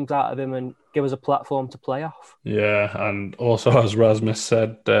number of games out of him and give us a platform to play off. Yeah, and also as Rasmus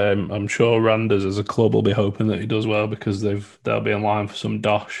said, I'm sure Randers as a club will be hoping that he does well because they'll be in line for some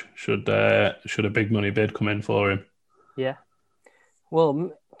dosh should a big money bid come in for him. Yeah,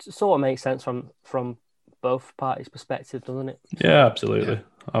 well, it sort of makes sense from both parties' perspective, doesn't it? Yeah, absolutely.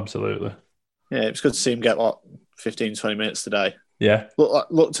 Yeah, it was good to see him get 15-20 minutes today. Yeah,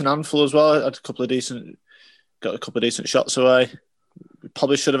 looked an handful as well. Got a couple of decent shots away. We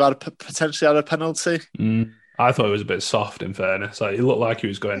probably should have potentially had a penalty. I thought it was a bit soft, in fairness. He looked like he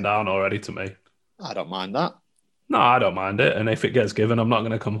was going down already to me. I don't mind that. No, I don't mind it. And if it gets given, I'm not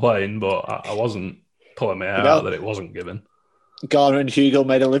going to complain, but I wasn't pulling my hair out that it wasn't given. Garner and Hugo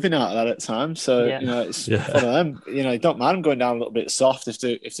made a living out of that at times. So, it's one of them. Don't mind them going down a little bit soft if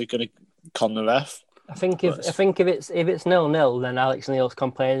they're going to con the ref. I think if it's 0-0, then Alex Neil's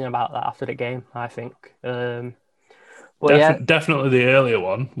complaining about that after the game, I think. Definitely the earlier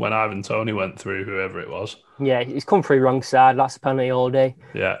one when Ivan Toney went through whoever it was. Yeah, he's come through wrong side. That's a penalty all day.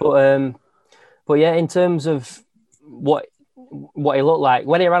 Yeah. But in terms of what he looked like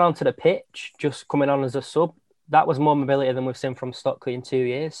when he ran onto the pitch, just coming on as a sub, that was more mobility than we've seen from Stockley in 2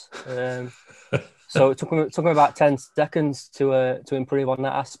 years. So it took him about 10 seconds to improve on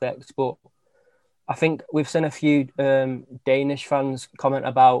that aspect. But I think we've seen a few Danish fans comment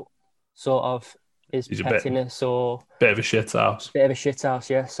about sort of his pettiness or... Bit of a shithouse.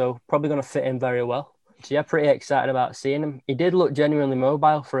 Yeah. So probably going to fit in very well. So yeah, pretty excited about seeing him. He did look genuinely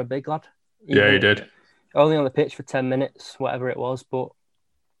mobile for a big lad. He did. Only on the pitch for 10 minutes, whatever it was. But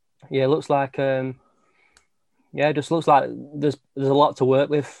yeah, it looks like... it just looks like there's a lot to work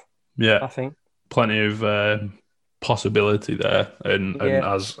with. Yeah. I think. Plenty of possibility there. And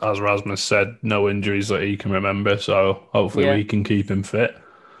as Rasmus said, no injuries that he can remember. So hopefully we can keep him fit.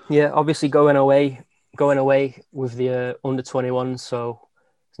 Yeah, obviously going away with the under-21s, so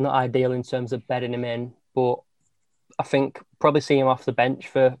it's not ideal in terms of bedding him in. But I think probably seeing him off the bench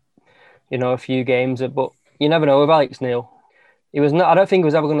for, a few games. But you never know with Alex Neil. I don't think he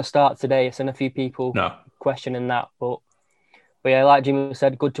was ever going to start today. I've seen a few people questioning that. But yeah, like Jimmy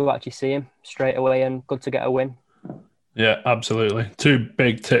said, good to actually see him straight away and good to get a win. Yeah, absolutely. 2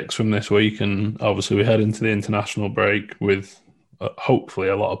 big ticks from this week, and obviously we head into the international break with hopefully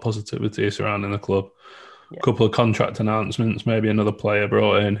a lot of positivity surrounding the club. A couple of contract announcements, maybe another player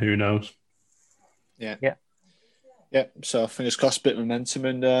brought in, who knows? Yeah. So fingers crossed, bit of momentum,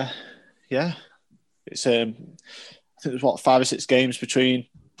 and it's I think there's 5 or 6 games between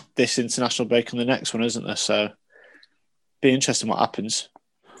this international break and the next one, isn't there? So be interesting what happens.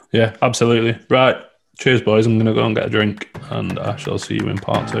 Yeah, absolutely. Right. Cheers, boys. I'm going to go and get a drink, and I shall see you in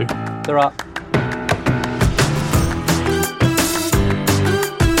part 2. They're up.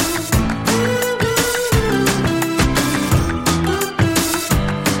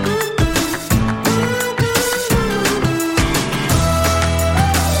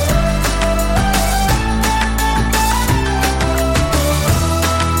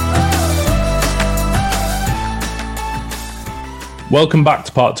 Welcome back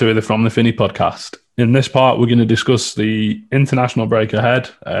to part 2 of the From the Finney podcast. In this part, we're going to discuss the international break ahead,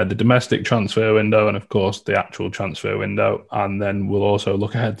 the domestic transfer window, and of course, the actual transfer window. And then we'll also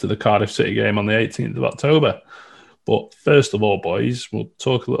look ahead to the Cardiff City game on the 18th of October. But first of all, boys, we'll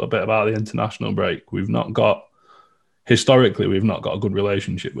talk a little bit about the international break. Historically, we've not got a good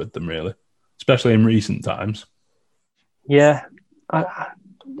relationship with them, really, especially in recent times. Yeah.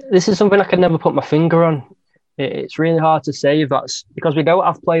 This is something I can never put my finger on. It's really hard to say if that's because we don't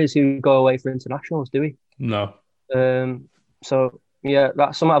have players who go away for internationals, do we? No. So yeah,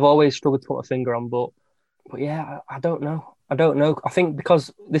 that's something I've always struggled to put my finger on. But yeah, I don't know. I think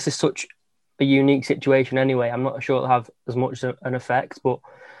because this is such a unique situation anyway, I'm not sure it'll have as much an effect. But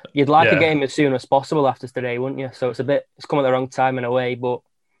you'd like a game as soon as possible after today, wouldn't you? So it's come at the wrong time in a way, but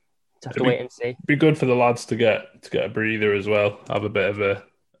have to wait and see. It'd be good for the lads to get a breather as well, have a bit of a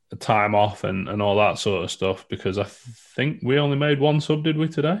time off and all that sort of stuff, because I think we only made one sub, did we,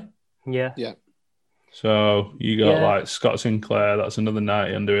 today? Yeah. So you got like Scott Sinclair, that's another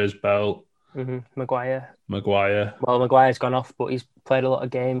 90 under his belt. Mm-hmm. Maguire. Well, Maguire's gone off, but he's played a lot of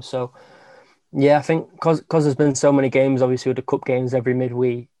games. So yeah, I think because there's been so many games, obviously with the cup games every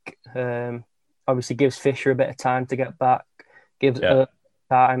midweek, obviously gives Fisher a bit of time to get back, gives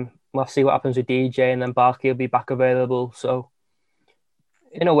time. We'll see what happens with DJ, and then Barkley will be back available. So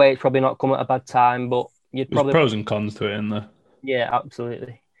in a way, it's probably not come at a bad time, but there's pros and cons to it, isn't there? Yeah,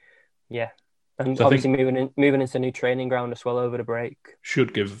 absolutely. Yeah. And so obviously moving into a new training ground as well over the break.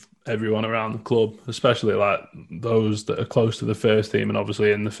 Should give everyone around the club, especially like those that are close to the first team and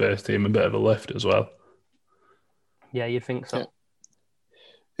obviously in the first team, a bit of a lift as well. Yeah, you'd think so. Yeah.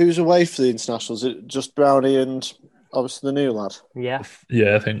 Who's away for the internationals? Is it just Brownie and obviously the new lad? Yeah.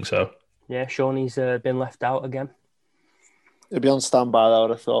 Yeah, I think so. Yeah, Shawnee's been left out again. He'll be on standby, I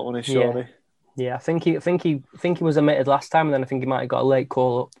would have thought, when he's Shawnee. Yeah, I think he was omitted last time, and then I think he might have got a late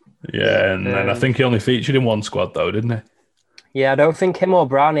call up. Yeah, and then I think he only featured in one squad though, didn't he? Yeah, I don't think him or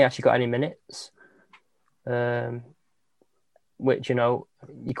Brownie actually got any minutes. Which, you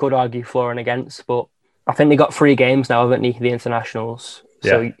could argue for and against, but I think they got 3 games now, haven't they, the internationals?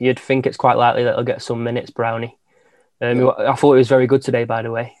 So you'd think it's quite likely that he'll get some minutes, Brownie. I thought he was very good today, by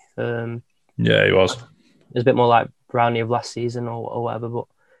the way. Yeah, he was. It was a bit more like Brownie of last season or whatever, but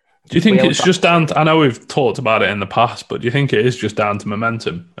do you think it's just down to, I know we've talked about it in the past, but do you think it is just down to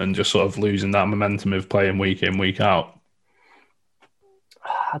momentum and just sort of losing that momentum of playing week in, week out?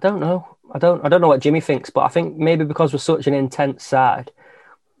 I don't know. I don't know what Jimmy thinks, but I think maybe because we're such an intense side,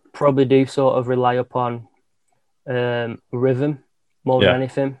 probably do sort of rely upon rhythm more than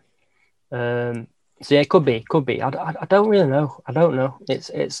anything. So yeah, it could be. I don't really know. I don't know.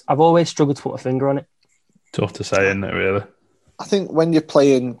 It's. I've always struggled to put my finger on it. Tough to say, isn't it, really? I think when you're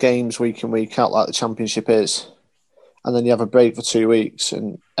playing games week in, week out like the Championship is, and then you have a break for 2 weeks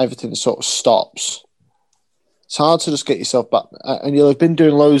and everything sort of stops, it's hard to just get yourself back. And you'll have been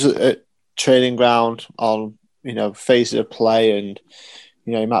doing loads at training ground on, phases of play, and,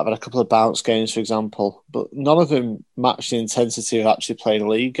 you might have had a couple of bounce games, for example, but none of them match the intensity of actually playing a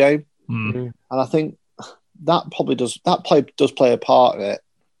league game. Mm. And I think that probably does play a part of it.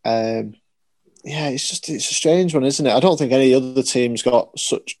 Yeah, it's a strange one, isn't it? I don't think any other team's got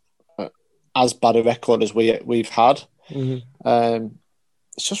such as bad a record as we've had. Mm-hmm.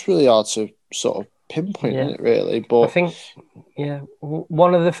 It's just really hard to sort of pinpoint, isn't it, really? But I think,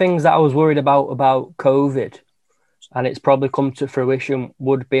 one of the things that I was worried about COVID, and it's probably come to fruition,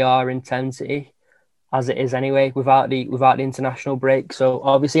 would be our intensity, as it is anyway, without the international break. So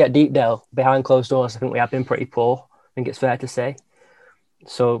obviously at Deepdale, behind closed doors, I think we have been pretty poor. I think it's fair to say.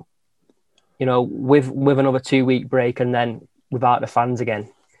 So, with another 2-week break and then without the fans again,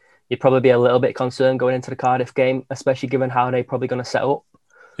 you'd probably be a little bit concerned going into the Cardiff game, especially given how they're probably going to set up.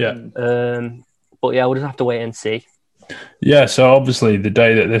 Yeah. But yeah, we'll just have to wait and see. Yeah, so obviously the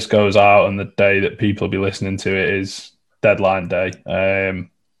day that this goes out and the day that people will be listening to it is deadline day.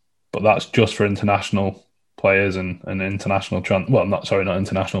 But that's just for international players and international not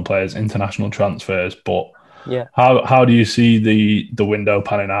international players, international transfers. But yeah, how do you see the window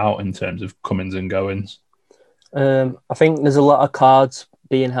panning out in terms of comings and goings? I think there's a lot of cards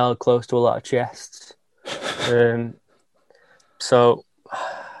being held close to a lot of chests. So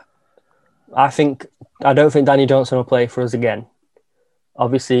I don't think Danny Johnson will play for us again.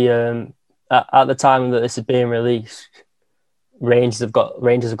 Obviously, at the time that this is being released, Rangers have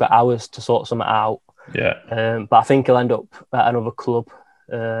got hours to sort something out. Yeah. But I think he'll end up at another club.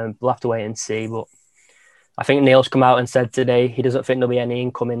 We'll have to wait and see. But I think Neil's come out and said today he doesn't think there'll be any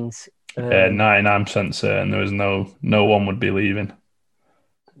incomings. 99% certain there was no one would be leaving.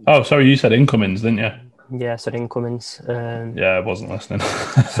 Oh, sorry, you said incomings, didn't you? Yeah, St Cummins. Yeah, I wasn't listening.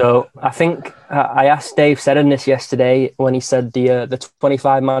 So I think I asked Dave Seddon this yesterday when he said the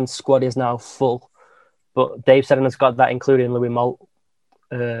 25-man squad is now full, but Dave Seddon has got that including Louis Moult.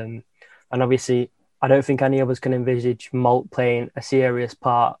 And obviously, I don't think any of us can envisage Moult playing a serious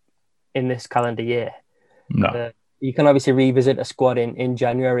part in this calendar year. No. You can obviously revisit a squad in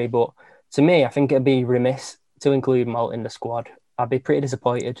January, but to me, I think it'd be remiss to include Moult in the squad. I'd be pretty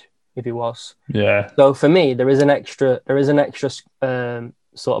disappointed if he was. Yeah. So for me, there is an extra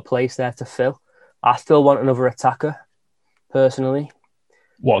sort of place there to fill. I still want another attacker, personally.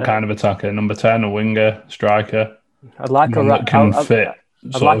 What kind of attacker? Number 10, a winger, striker? I'd like one that can fit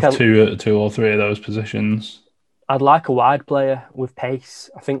two or three of those positions. I'd like a wide player with pace.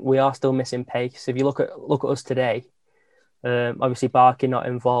 I think we are still missing pace. If you look at us today, obviously Barkey not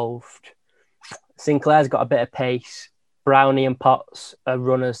involved. Sinclair's got a bit of pace. Brownie and Potts are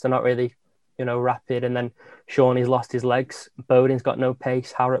runners. They're not really, rapid. And then Shawnee's lost his legs. Bowden's got no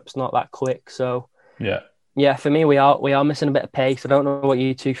pace. Harrop's not that quick. So yeah, for me, we are missing a bit of pace. I don't know what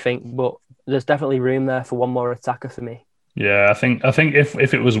you two think, but there's definitely room there for one more attacker for me. Yeah, I think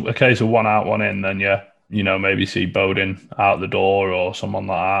if it was a case of one out, one in, then yeah, maybe see Bowden out the door or someone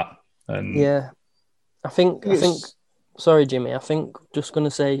like that. And yeah, I think. Sorry, Jimmy. I think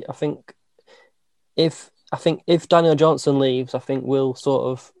if Daniel Johnson leaves, I think we'll sort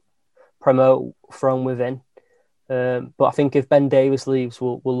of promote from within. But I think if Ben Davies leaves,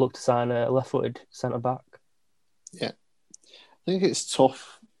 we'll look to sign a left-footed centre back. Yeah, I think it's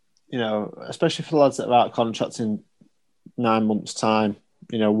tough, especially for the lads that are out of contract in 9 months' time.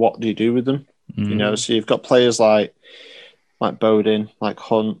 What do you do with them? So you've got players like Bowden, like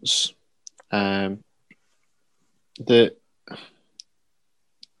Hunts, that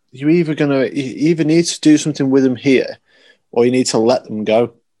you either need to do something with them here, or you need to let them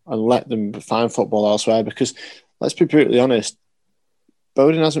go and let them find football elsewhere. Because let's be brutally honest,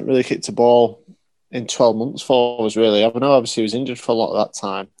 Bowden hasn't really kicked a ball in 12 months for us, really. I know obviously he was injured for a lot of that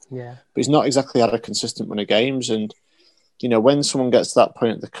time, yeah, but he's not exactly had a consistent run of games. And when someone gets to that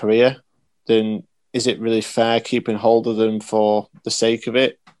point of the career, then is it really fair keeping hold of them for the sake of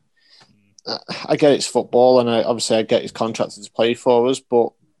it? I get it's football, and I get he's contracted to play for us,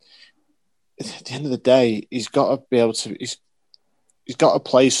 but at the end of the day, he's got to be able to. He's got to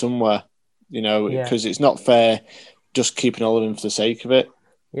play somewhere, because it's not fair just keeping all of him for the sake of it.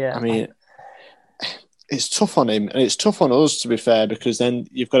 Yeah, I mean, it's tough on him, and it's tough on us, to be fair, because then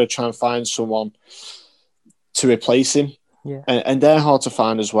you've got to try and find someone to replace him, and they're hard to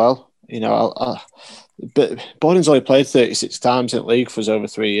find as well. But Bowden's only played 36 times in the league for us over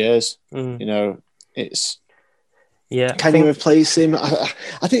 3 years. It's. Yeah, can you replace him?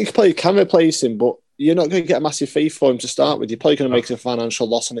 I think you probably can replace him, but you're not going to get a massive fee for him to start with. You're probably going to make a financial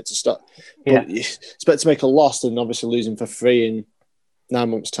loss on it to start. But it's better to make a loss than obviously lose him for free in 9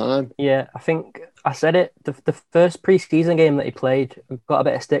 months' time. Yeah, I think I said it. The first pre-season game that he played, got a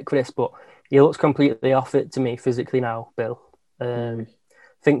bit of stick for this, but he looks completely off it to me physically now, Bill. I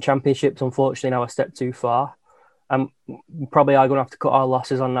think championships, unfortunately, now a step too far. We probably are going to have to cut our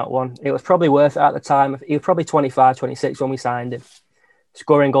losses on that one. It was probably worth it at the time. He was probably 25, 26 when we signed him,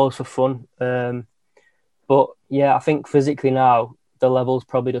 scoring goals for fun. But yeah, I think physically now, the level's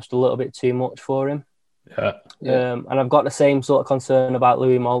probably just a little bit too much for him. Yeah. And I've got the same sort of concern about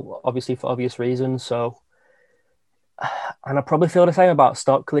Louis Moult, obviously for obvious reasons. So, and I probably feel the same about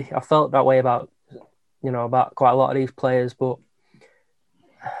Stockley. I felt that way about quite a lot of these players, but.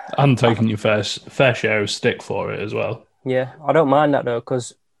 And taking your fair share of stick for it as well. Yeah, I don't mind that though,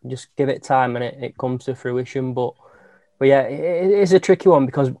 because just give it time and it comes to fruition. But yeah, it is a tricky one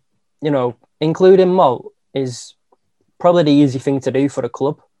because, including Moult is probably the easy thing to do for the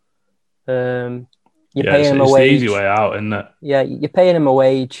club. You're paying him a wage. It's the easy way out, isn't it? Yeah, you're paying him a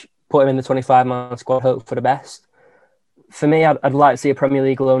wage, put him in the 25-man squad, hope for the best. For me, I'd like to see a Premier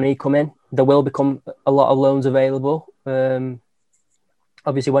League loanee come in. There will become a lot of loans available.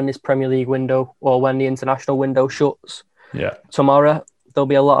 Obviously, when this Premier League window or when the international window shuts tomorrow, there'll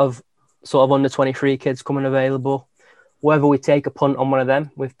be a lot of sort of under 23 kids coming available. Whether we take a punt on one of them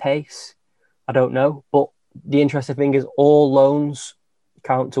with pace, I don't know. But the interesting thing is all loans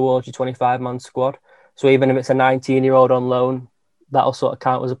count towards your 25-man squad. So even if it's a 19-year-old on loan, that'll sort of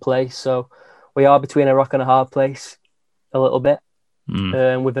count as a place. So we are between a rock and a hard place a little bit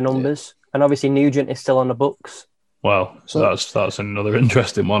with the numbers. Yeah. And obviously Nugent is still on the books. Well, so that's another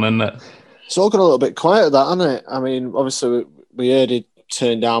interesting one, isn't it? It's all got a little bit quiet, that, hasn't it? I mean, obviously, we heard he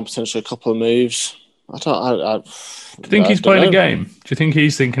turned down potentially a couple of moves. Do you think he's playing a game? Do you think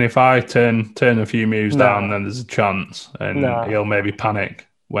he's thinking if I turn a few moves down, then there's a chance and he'll maybe panic?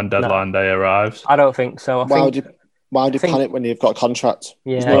 when deadline day arrives. I don't think so. Why would you panic when you've got a contract?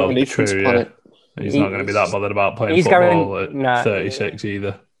 Yeah, There's no need for him to panic. He's not going to be that bothered about playing football at 36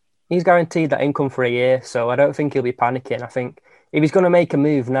 either. He's guaranteed that income for a year, so I don't think he'll be panicking. I think if he's going to make a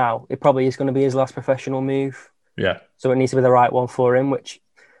move now, it probably is going to be his last professional move. Yeah. So it needs to be the right one for him, which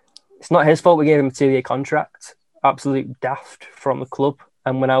it's not his fault we gave him a 2-year contract. Absolute daft from the club.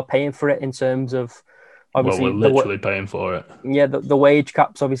 And we're now paying for it in terms of, obviously... Well, we're literally paying for it. Yeah, the wage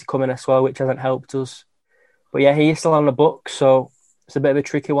cap's obviously coming as well, which hasn't helped us. But yeah, he is still on the books, so it's a bit of a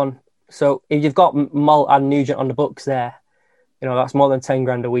tricky one. So if you've got Malt and Nugent on the books there, that's more than 10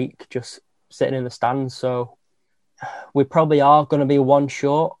 grand a week just sitting in the stands. So we probably are going to be one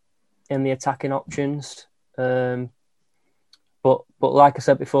short in the attacking options. But like I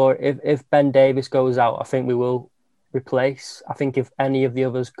said before, if Ben Davies goes out, I think we will replace. I think if any of the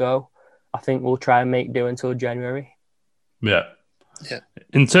others go, I think we'll try and make do until January. Yeah.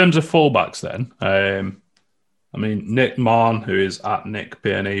 In terms of fullbacks then, Nick Marn, who is at Nick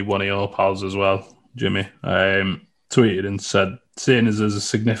PNE, one of your pals as well, Jimmy, tweeted and said, seeing as there's a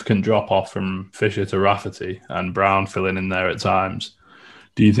significant drop-off from Fisher to Rafferty and Brown filling in there at times,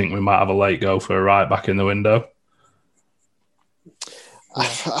 do you think we might have a late go for a right back in the window?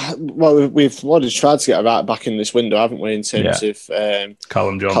 Well, we've already tried to get a right back in this window, haven't we, in terms of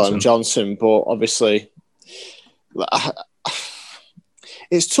Callum Johnson, but obviously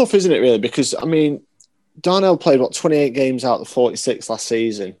it's tough, isn't it, really? Because, Darnell played, 28 games out of the 46 last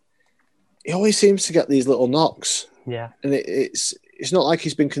season. He always seems to get these little knocks. Yeah. And it's not like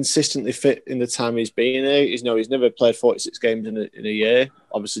he's been consistently fit in the time he's been here. He's never played 46 games in a year,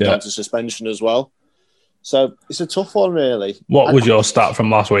 obviously down to suspension as well. So it's a tough one, really. What was your stat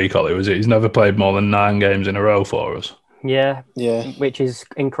from last week, Ollie? Was it he's never played more than 9 games in a row for us? Yeah. Which is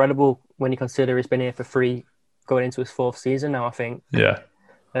incredible when you consider he's been here for 3, going into his 4th season now, I think. Yeah.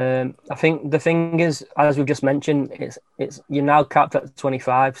 I think the thing is, as we've just mentioned, it's you're now capped at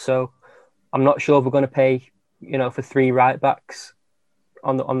 25, so I'm not sure if we're going to pay, for 3 right backs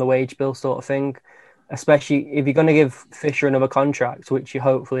on the wage bill sort of thing. Especially if you're going to give Fisher another contract, which you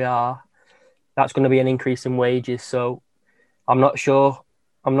hopefully are, that's going to be an increase in wages. So I'm not sure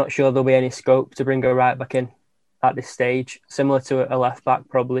there'll be any scope to bring a right back in at this stage, similar to a left back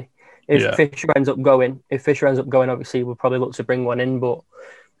probably. If Fisher ends up going, obviously we'll probably look to bring one in. But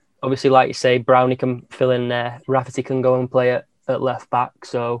obviously, like you say, Brownie can fill in there. Rafferty can go and play at left back.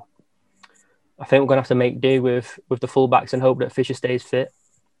 So I think we're going to have to make do with the full-backs and hope that Fisher stays fit.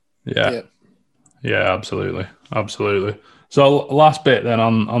 Yeah, absolutely. So last bit then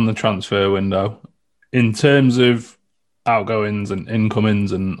on the transfer window. In terms of outgoings and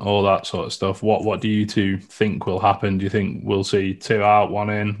incomings and all that sort of stuff, what do you two think will happen? Do you think we'll see 2 out, 1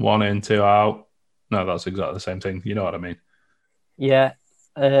 in, 2 out? No, that's exactly the same thing. You know what I mean? Yeah.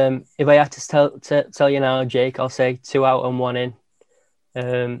 If I had to tell you now, Jake, I'll say 2 out and 1 in.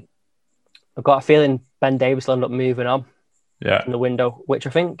 I've got a feeling Ben Davies will end up moving on in the window, which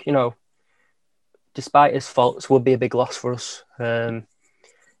I think, despite his faults, would be a big loss for us.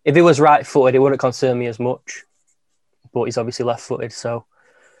 If he was right-footed, it wouldn't concern me as much, but he's obviously left-footed, so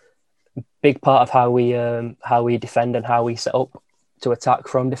big part of how we defend and how we set up to attack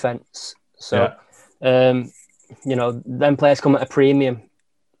from defence. So, them players come at a premium.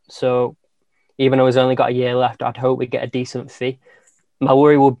 So even though he's only got a year left, I'd hope we get a decent fee. My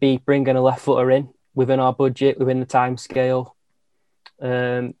worry would be bringing a left footer in within our budget, within the time scale.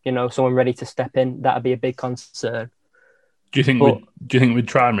 Someone ready to step in. That'd be a big concern. Do you think we'd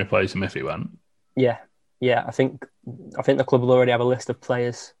try and replace him if he went? Yeah. I think the club will already have a list of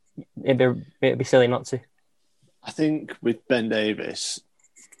players. It'd be silly not to. I think with Ben Davies,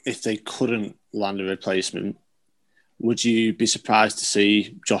 if they couldn't land a replacement, would you be surprised to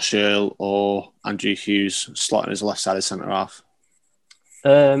see Josh Earl or Andrew Hughes slotting as a left-sided centre-half?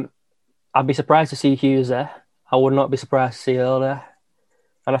 I'd be surprised to see Hughes there. I would not be surprised to see Earl there.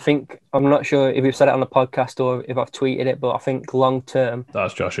 And I think, I'm not sure if we've said it on the podcast or if I've tweeted it, but I think long term...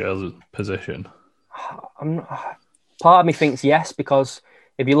 That's Josh Earl's position. Part of me thinks yes, because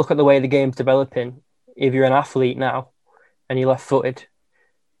if you look at the way the game's developing, if you're an athlete now and you're left-footed,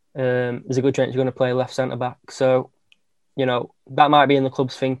 there's a good chance you're going to play left centre-back. So, that might be in the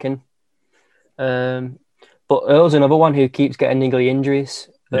club's thinking. But Earl's another one who keeps getting niggly injuries.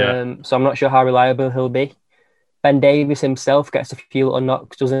 So I'm not sure how reliable he'll be. Ben Davies himself gets a few little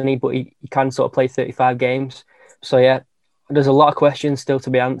knocks, doesn't he? But he can sort of play 35 games. So, there's a lot of questions still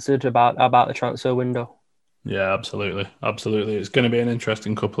to be answered about the transfer window. Yeah, absolutely. It's going to be an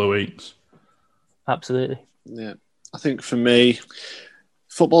interesting couple of weeks. Absolutely. Yeah. I think for me,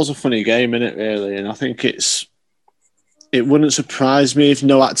 football's a funny game, isn't it, really? And I think it's it wouldn't surprise me if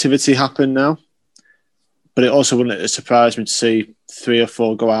no activity happened now, but it also wouldn't surprise me to see 3 or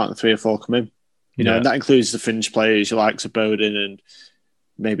 4 go out and 3 or 4 come in. You know, and that includes the fringe players, your likes of Bowden and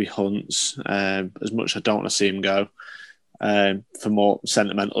maybe Hunts. As much as I don't want to see him go for more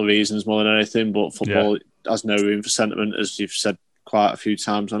sentimental reasons more than anything, but football has no room for sentiment, as you've said quite a few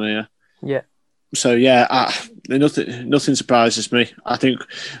times on here. Yeah. So nothing surprises me. I think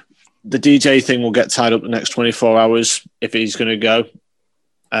the DJ thing will get tied up the next 24 hours if he's going to go.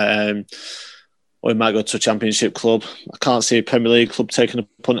 Or he might go to a Championship club. I can't see a Premier League club taking a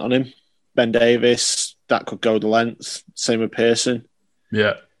punt on him. Ben Davies, that could go the length. Same with Pearson.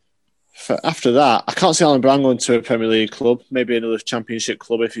 Yeah. After that, I can't see Alan Brown going to a Premier League club. Maybe another Championship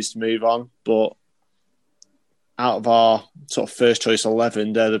club if he's to move on. But out of our sort of first choice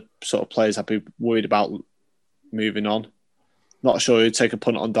 11, they're the sort of players I'd be worried about moving on. Not sure who'd take a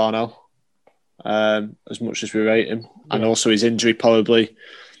punt on Darnell, as much as we rate him. Yeah. And also his injury probably,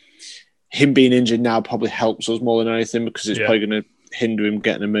 him being injured now probably helps us more than anything because it's probably going to hinder him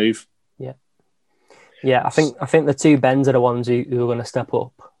getting a move. Yeah. Yeah, I think the 2 Bens are the ones who are going to step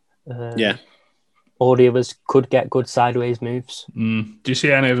up. All the others could get good sideways moves. Do you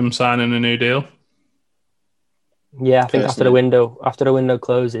see any of them signing a new deal? Yeah, I think after the window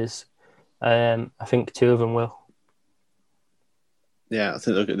closes, I think 2 of them will. Yeah, I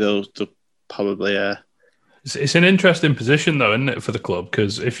think they'll probably. It's an interesting position though, isn't it, for the club?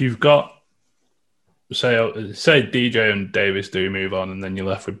 Because if you've got say DJ and Davis do move on, and then you're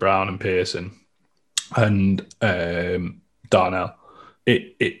left with Brown and Pearson and Darnell,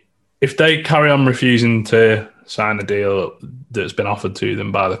 if they carry on refusing to sign a deal that's been offered to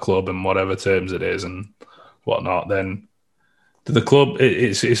them by the club and whatever terms it is and whatnot, then to the club,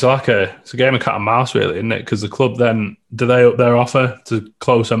 it's like a game of cat and mouse, really, isn't it? Because the club then, do they up their offer to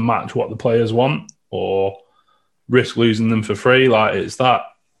close and match what the players want, or risk losing them for free? Like, it's that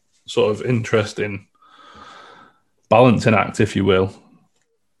sort of interesting balancing act, if you will.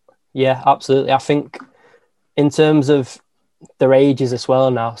 Yeah, absolutely. I think in terms of their ages as well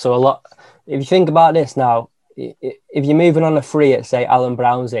now, so a lot. If you think about this now, if you're moving on a free at say Alan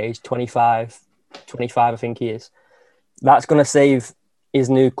Brown's age, 25, I think he is. That's going to save his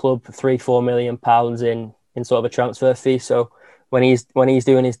new club £3-4 million in sort of a transfer fee. So when he's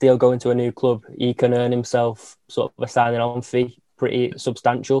doing his deal going to a new club, he can earn himself sort of a signing on fee, pretty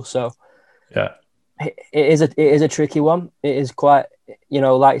substantial. So yeah, it is a tricky one. It is quite,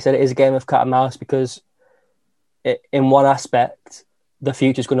 like you said, it is a game of cat and mouse because in one aspect the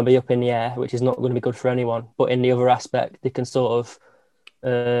future's going to be up in the air, which is not going to be good for anyone. But in the other aspect, they can sort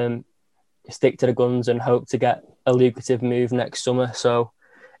of stick to the guns and hope to get a lucrative move next summer. So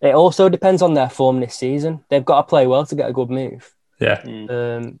it also depends on their form this season. They've got to play well to get a good move. Yeah.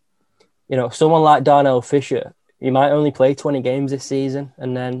 Someone like Darnell Fisher, he might only play 20 games this season,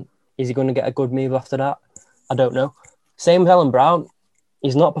 and then is he going to get a good move after that? I don't know. Same with Alan Brown.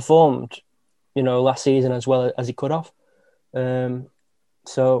 He's not performed, last season as well as he could have.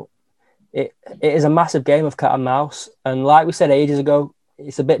 So it is a massive game of cat and mouse. And like we said ages ago,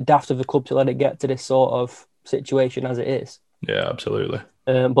 it's a bit daft of the club to let it get to this sort of situation as it is. Yeah, absolutely.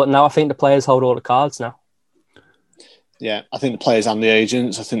 But now I think the players hold all the cards now. Yeah, I think the players and the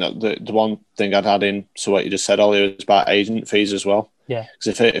agents. I think that the one thing I'd add in to what you just said, Ollie, was about agent fees as well. Yeah.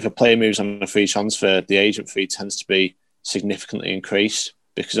 Because if a player moves on a free transfer, the agent fee tends to be significantly increased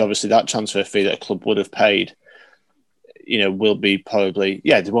because obviously that transfer fee that a club would have paid, will be probably,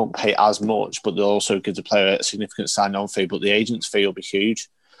 they won't pay as much, but they'll also give the player a significant sign-on fee, but the agent's fee will be huge.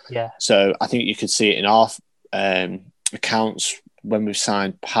 Yeah. So I think you could see it in our accounts when we've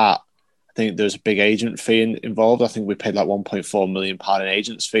signed Pat. I think there's a big agent fee involved. I think we paid like £1.4 million in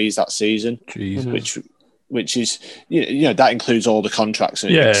agents fees that season. Jesus. Which is, that includes all the contracts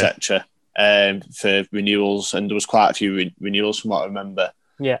and etc. For renewals, and there was quite a few renewals from what I remember.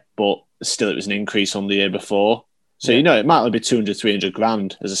 Yeah. But still, it was an increase on the year before. So, it might only be 200, 300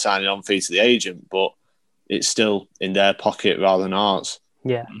 grand as a signing on fee to the agent, but it's still in their pocket rather than ours.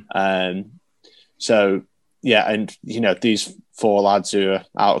 Yeah. So, and, these 4 lads who are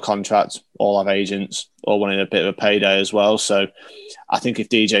out of contract all have agents, all wanting a bit of a payday as well. So I think if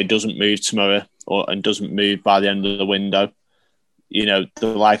DJ doesn't move tomorrow and doesn't move by the end of the window, the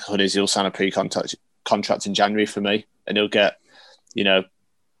likelihood is he'll sign a contract in January for me, and he'll get,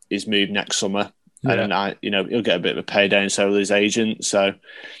 his move next summer. Yeah. And he'll get a bit of a payday, and so will his agent. So,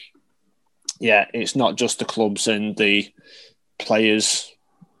 it's not just the clubs and the players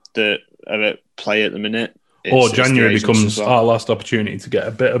that are at play at the minute. Or January becomes our last opportunity to get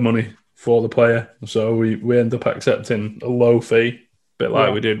a bit of money for the player. So we end up accepting a low fee, a bit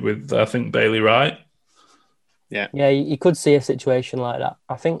like we did with, I think, Bailey Wright. Yeah, you could see a situation like that.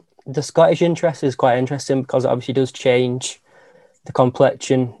 I think the Scottish interest is quite interesting because it obviously does change the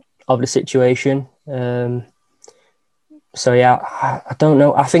complexion of the situation. So yeah, I don't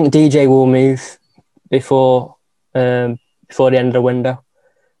know. I think DJ will move before the end of the window.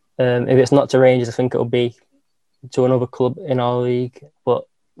 If it's not to Rangers, I think it'll be to another club in our league. But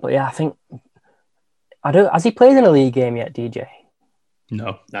yeah, I think has he played in a league game yet, DJ?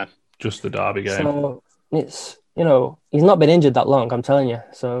 No, just the derby game. So it's he's not been injured that long. I'm telling you.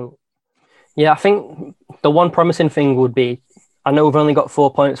 So yeah, I think the one promising thing would be, I know we've only got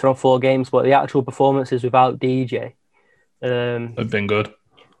 4 points from 4 games, but the actual performances without DJ have been good.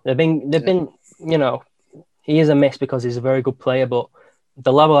 They've been he is a miss because he's a very good player, but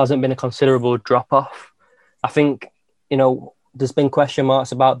the level hasn't been a considerable drop off. I think there's been question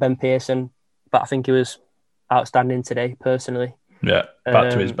marks about Ben Pearson, but I think he was outstanding today personally. Yeah,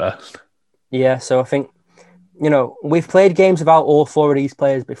 back to his best. Yeah, so I think we've played games without all 4 of these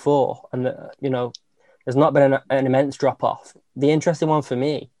players before, and there's not been an immense drop off. The interesting one for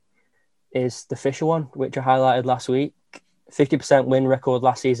me is the Fisher one, which I highlighted last week. 50% win record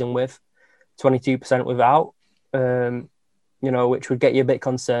last season with, 22% without, which would get you a bit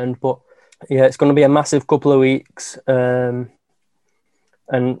concerned. But yeah, it's going to be a massive couple of weeks. And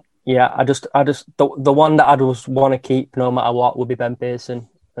yeah, I just the one that I'd want to keep no matter what would be Ben Pearson.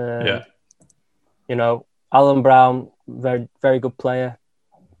 Alan Brown, very, very good player,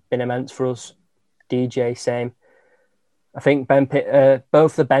 been immense for us. DJ, same. I think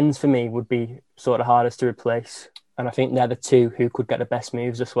both the Bens for me would be sort of hardest to replace. And I think they're the two who could get the best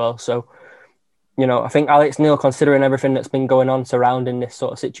moves as well. So, I think Alex Neil, considering everything that's been going on surrounding this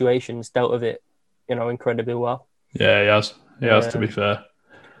sort of situation, has dealt with it, incredibly well. Yeah, he has. He has, to be fair.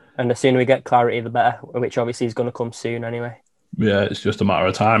 And the sooner we get clarity, the better, which obviously is going to come soon anyway. Yeah, it's just a matter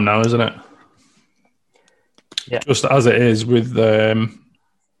of time now, isn't it? Yeah. Just as it is with the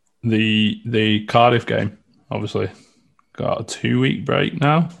Cardiff game, obviously. Got a 2-week break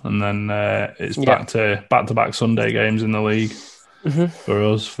now, and then it's back to back Sunday games in the league for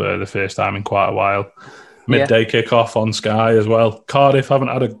us for the first time in quite a while. Midday kickoff on Sky as well. Cardiff haven't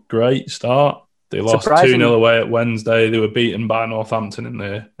had a great start. They lost 2-0 away at Wednesday. They were beaten by Northampton in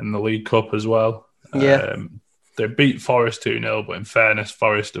the League Cup as well. Yeah, they beat Forest 2-0, but in fairness,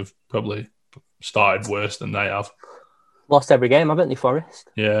 Forest have probably started worse than they have. Lost every game, haven't they, Forest?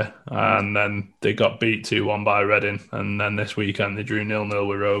 Yeah, and then they got beat 2-1 by Reading, and then this weekend they drew 0-0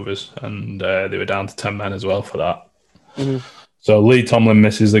 with Rovers, and they were down to 10 men as well for that. Mm-hmm. So Lee Tomlin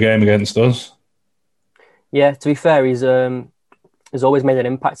misses the game against us. Yeah, to be fair, he's always made an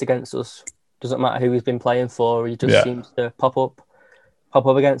impact against us. Doesn't matter who he's been playing for, he just seems to pop up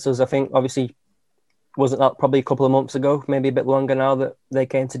against us. I think, obviously, wasn't that probably a couple of months ago, maybe a bit longer now, that they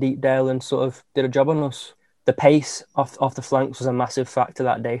came to Deepdale and sort of did a job on us. The pace off the flanks was a massive factor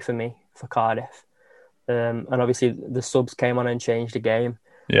that day for me, for Cardiff. And obviously the subs came on and changed the game.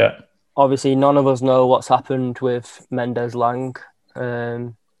 Yeah. Obviously none of us know what's happened with Mendes Lang.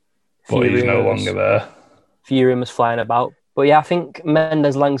 But he's no longer there. Few rumours flying about. But yeah, I think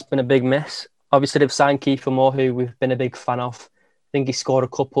Mendes Lang's been a big miss. Obviously they've signed Kiefer Moore, who we've been a big fan of. I think he scored a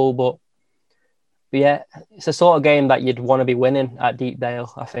couple, but yeah, it's a sort of game that you'd want to be winning at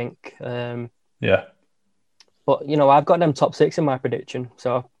Deepdale, I think. Yeah. But, I've got them top 6 in my prediction.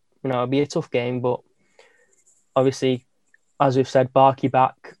 So, it'll be a tough game. But obviously, as we've said, Barkey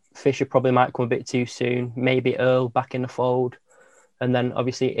back. Fisher probably might come a bit too soon. Maybe Earl back in the fold. And then,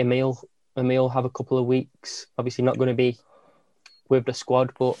 obviously, Emil have a couple of weeks. Obviously, not going to be with the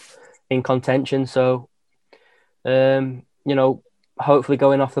squad, but in contention. So, hopefully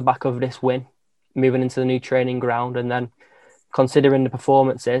going off the back of this win, moving into the new training ground, and then considering the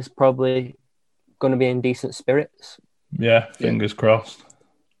performances, probably going to be in decent spirits. Yeah, fingers crossed.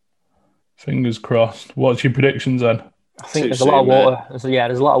 Fingers crossed. What's your predictions then? I think there's a lot of water.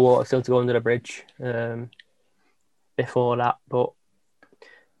 There's a lot of water still to go under the bridge before that, but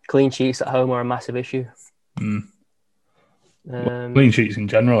clean sheets at home are a massive issue. Clean sheets in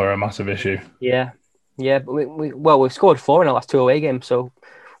general are a massive issue. Yeah, but we've scored 4 in the last 2 away games, so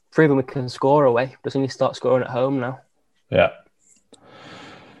proving we can score away. Just need to start scoring at home now. Yeah.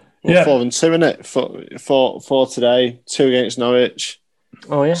 Well, 4 and 2, isn't it? 4 today, 2 against Norwich.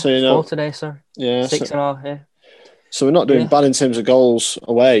 Oh yeah, so, 4 today, sir. Yeah, 6 and all. Yeah. So we're not doing bad in terms of goals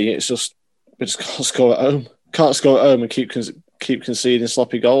away. It's just we just can't score at home. Can't score at home and keep conceding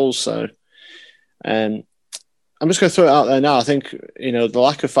sloppy goals. So, I'm just going to throw it out there now. I think the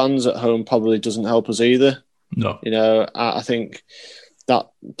lack of fans at home probably doesn't help us either. No, I think that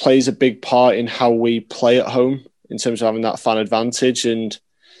plays a big part in how we play at home in terms of having that fan advantage. And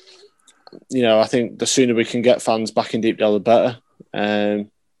I think the sooner we can get fans back in Deepdale, the better.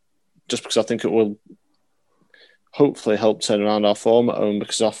 Just because I think it will hopefully help turn around our form at home,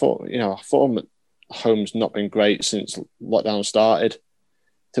 because our form at home's not been great since lockdown started.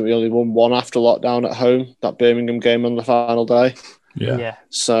 I think we only won one after lockdown at home, that Birmingham game on the final day. Yeah.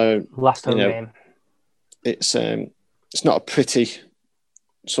 So last home game. It's not a pretty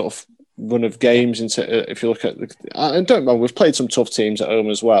sort of run of games if you look at and don't mind, we've played some tough teams at home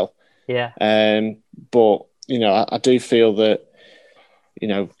as well. Yeah. But I do feel that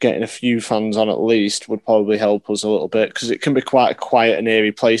getting a few fans on at least would probably help us a little bit, because it can be quite a quiet and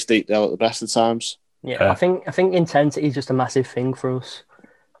eerie place Deepdale at the best of times. Yeah, I think intensity is just a massive thing for us.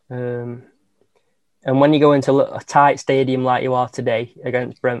 And when you go into a tight stadium like you are today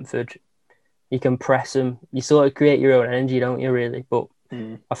against Brentford, you can press them. You sort of create your own energy, don't you, really? But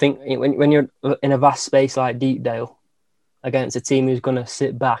I think when you're in a vast space like Deepdale against a team who's going to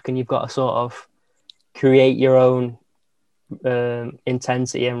sit back, and you've got to sort of create your own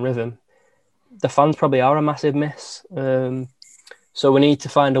intensity and rhythm, the fans probably are a massive miss. So we need to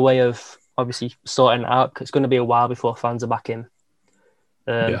find a way of obviously sorting it out, because it's going to be a while before fans are back in.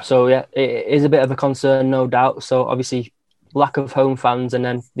 So it is a bit of a concern, no doubt. So obviously lack of home fans, and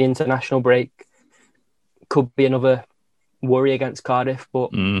then the international break could be another worry against Cardiff.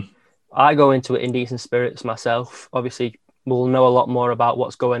 But I go into it in decent spirits myself. Obviously we'll know a lot more about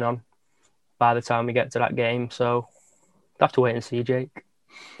what's going on by the time we get to that game. So we'll have to wait and see, Jake.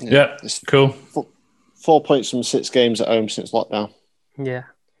 Yeah, cool. 4 points from 6 games at home since lockdown. Yeah.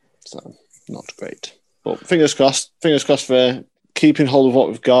 So not great. But fingers crossed for keeping hold of what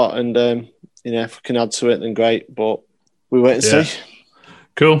we've got, and if we can add to it, then great. But we wait and see.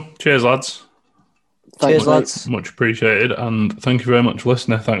 Cool. Cheers, lads. Thanks, lads. Much appreciated, and thank you very much,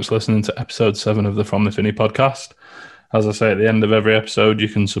 listener. Thanks for listening to episode 7 of the From the Finney podcast. As I say at the end of every episode, you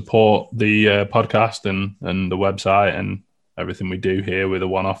can support the podcast and the website and everything we do here with a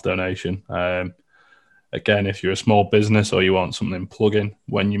one-off donation. Again, if you're a small business or you want something plug-in,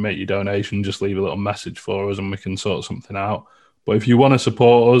 when you make your donation, just leave a little message for us and we can sort something out. But if you want to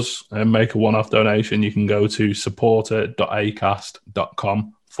support us and make a one-off donation, you can go to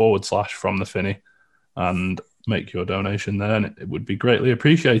supporter.acast.com/From the Finney and make your donation there, and it would be greatly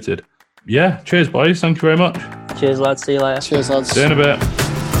appreciated. Yeah, cheers, boys. Thank you very much. Cheers, lads. See you later. Cheers, lads. See you in a bit.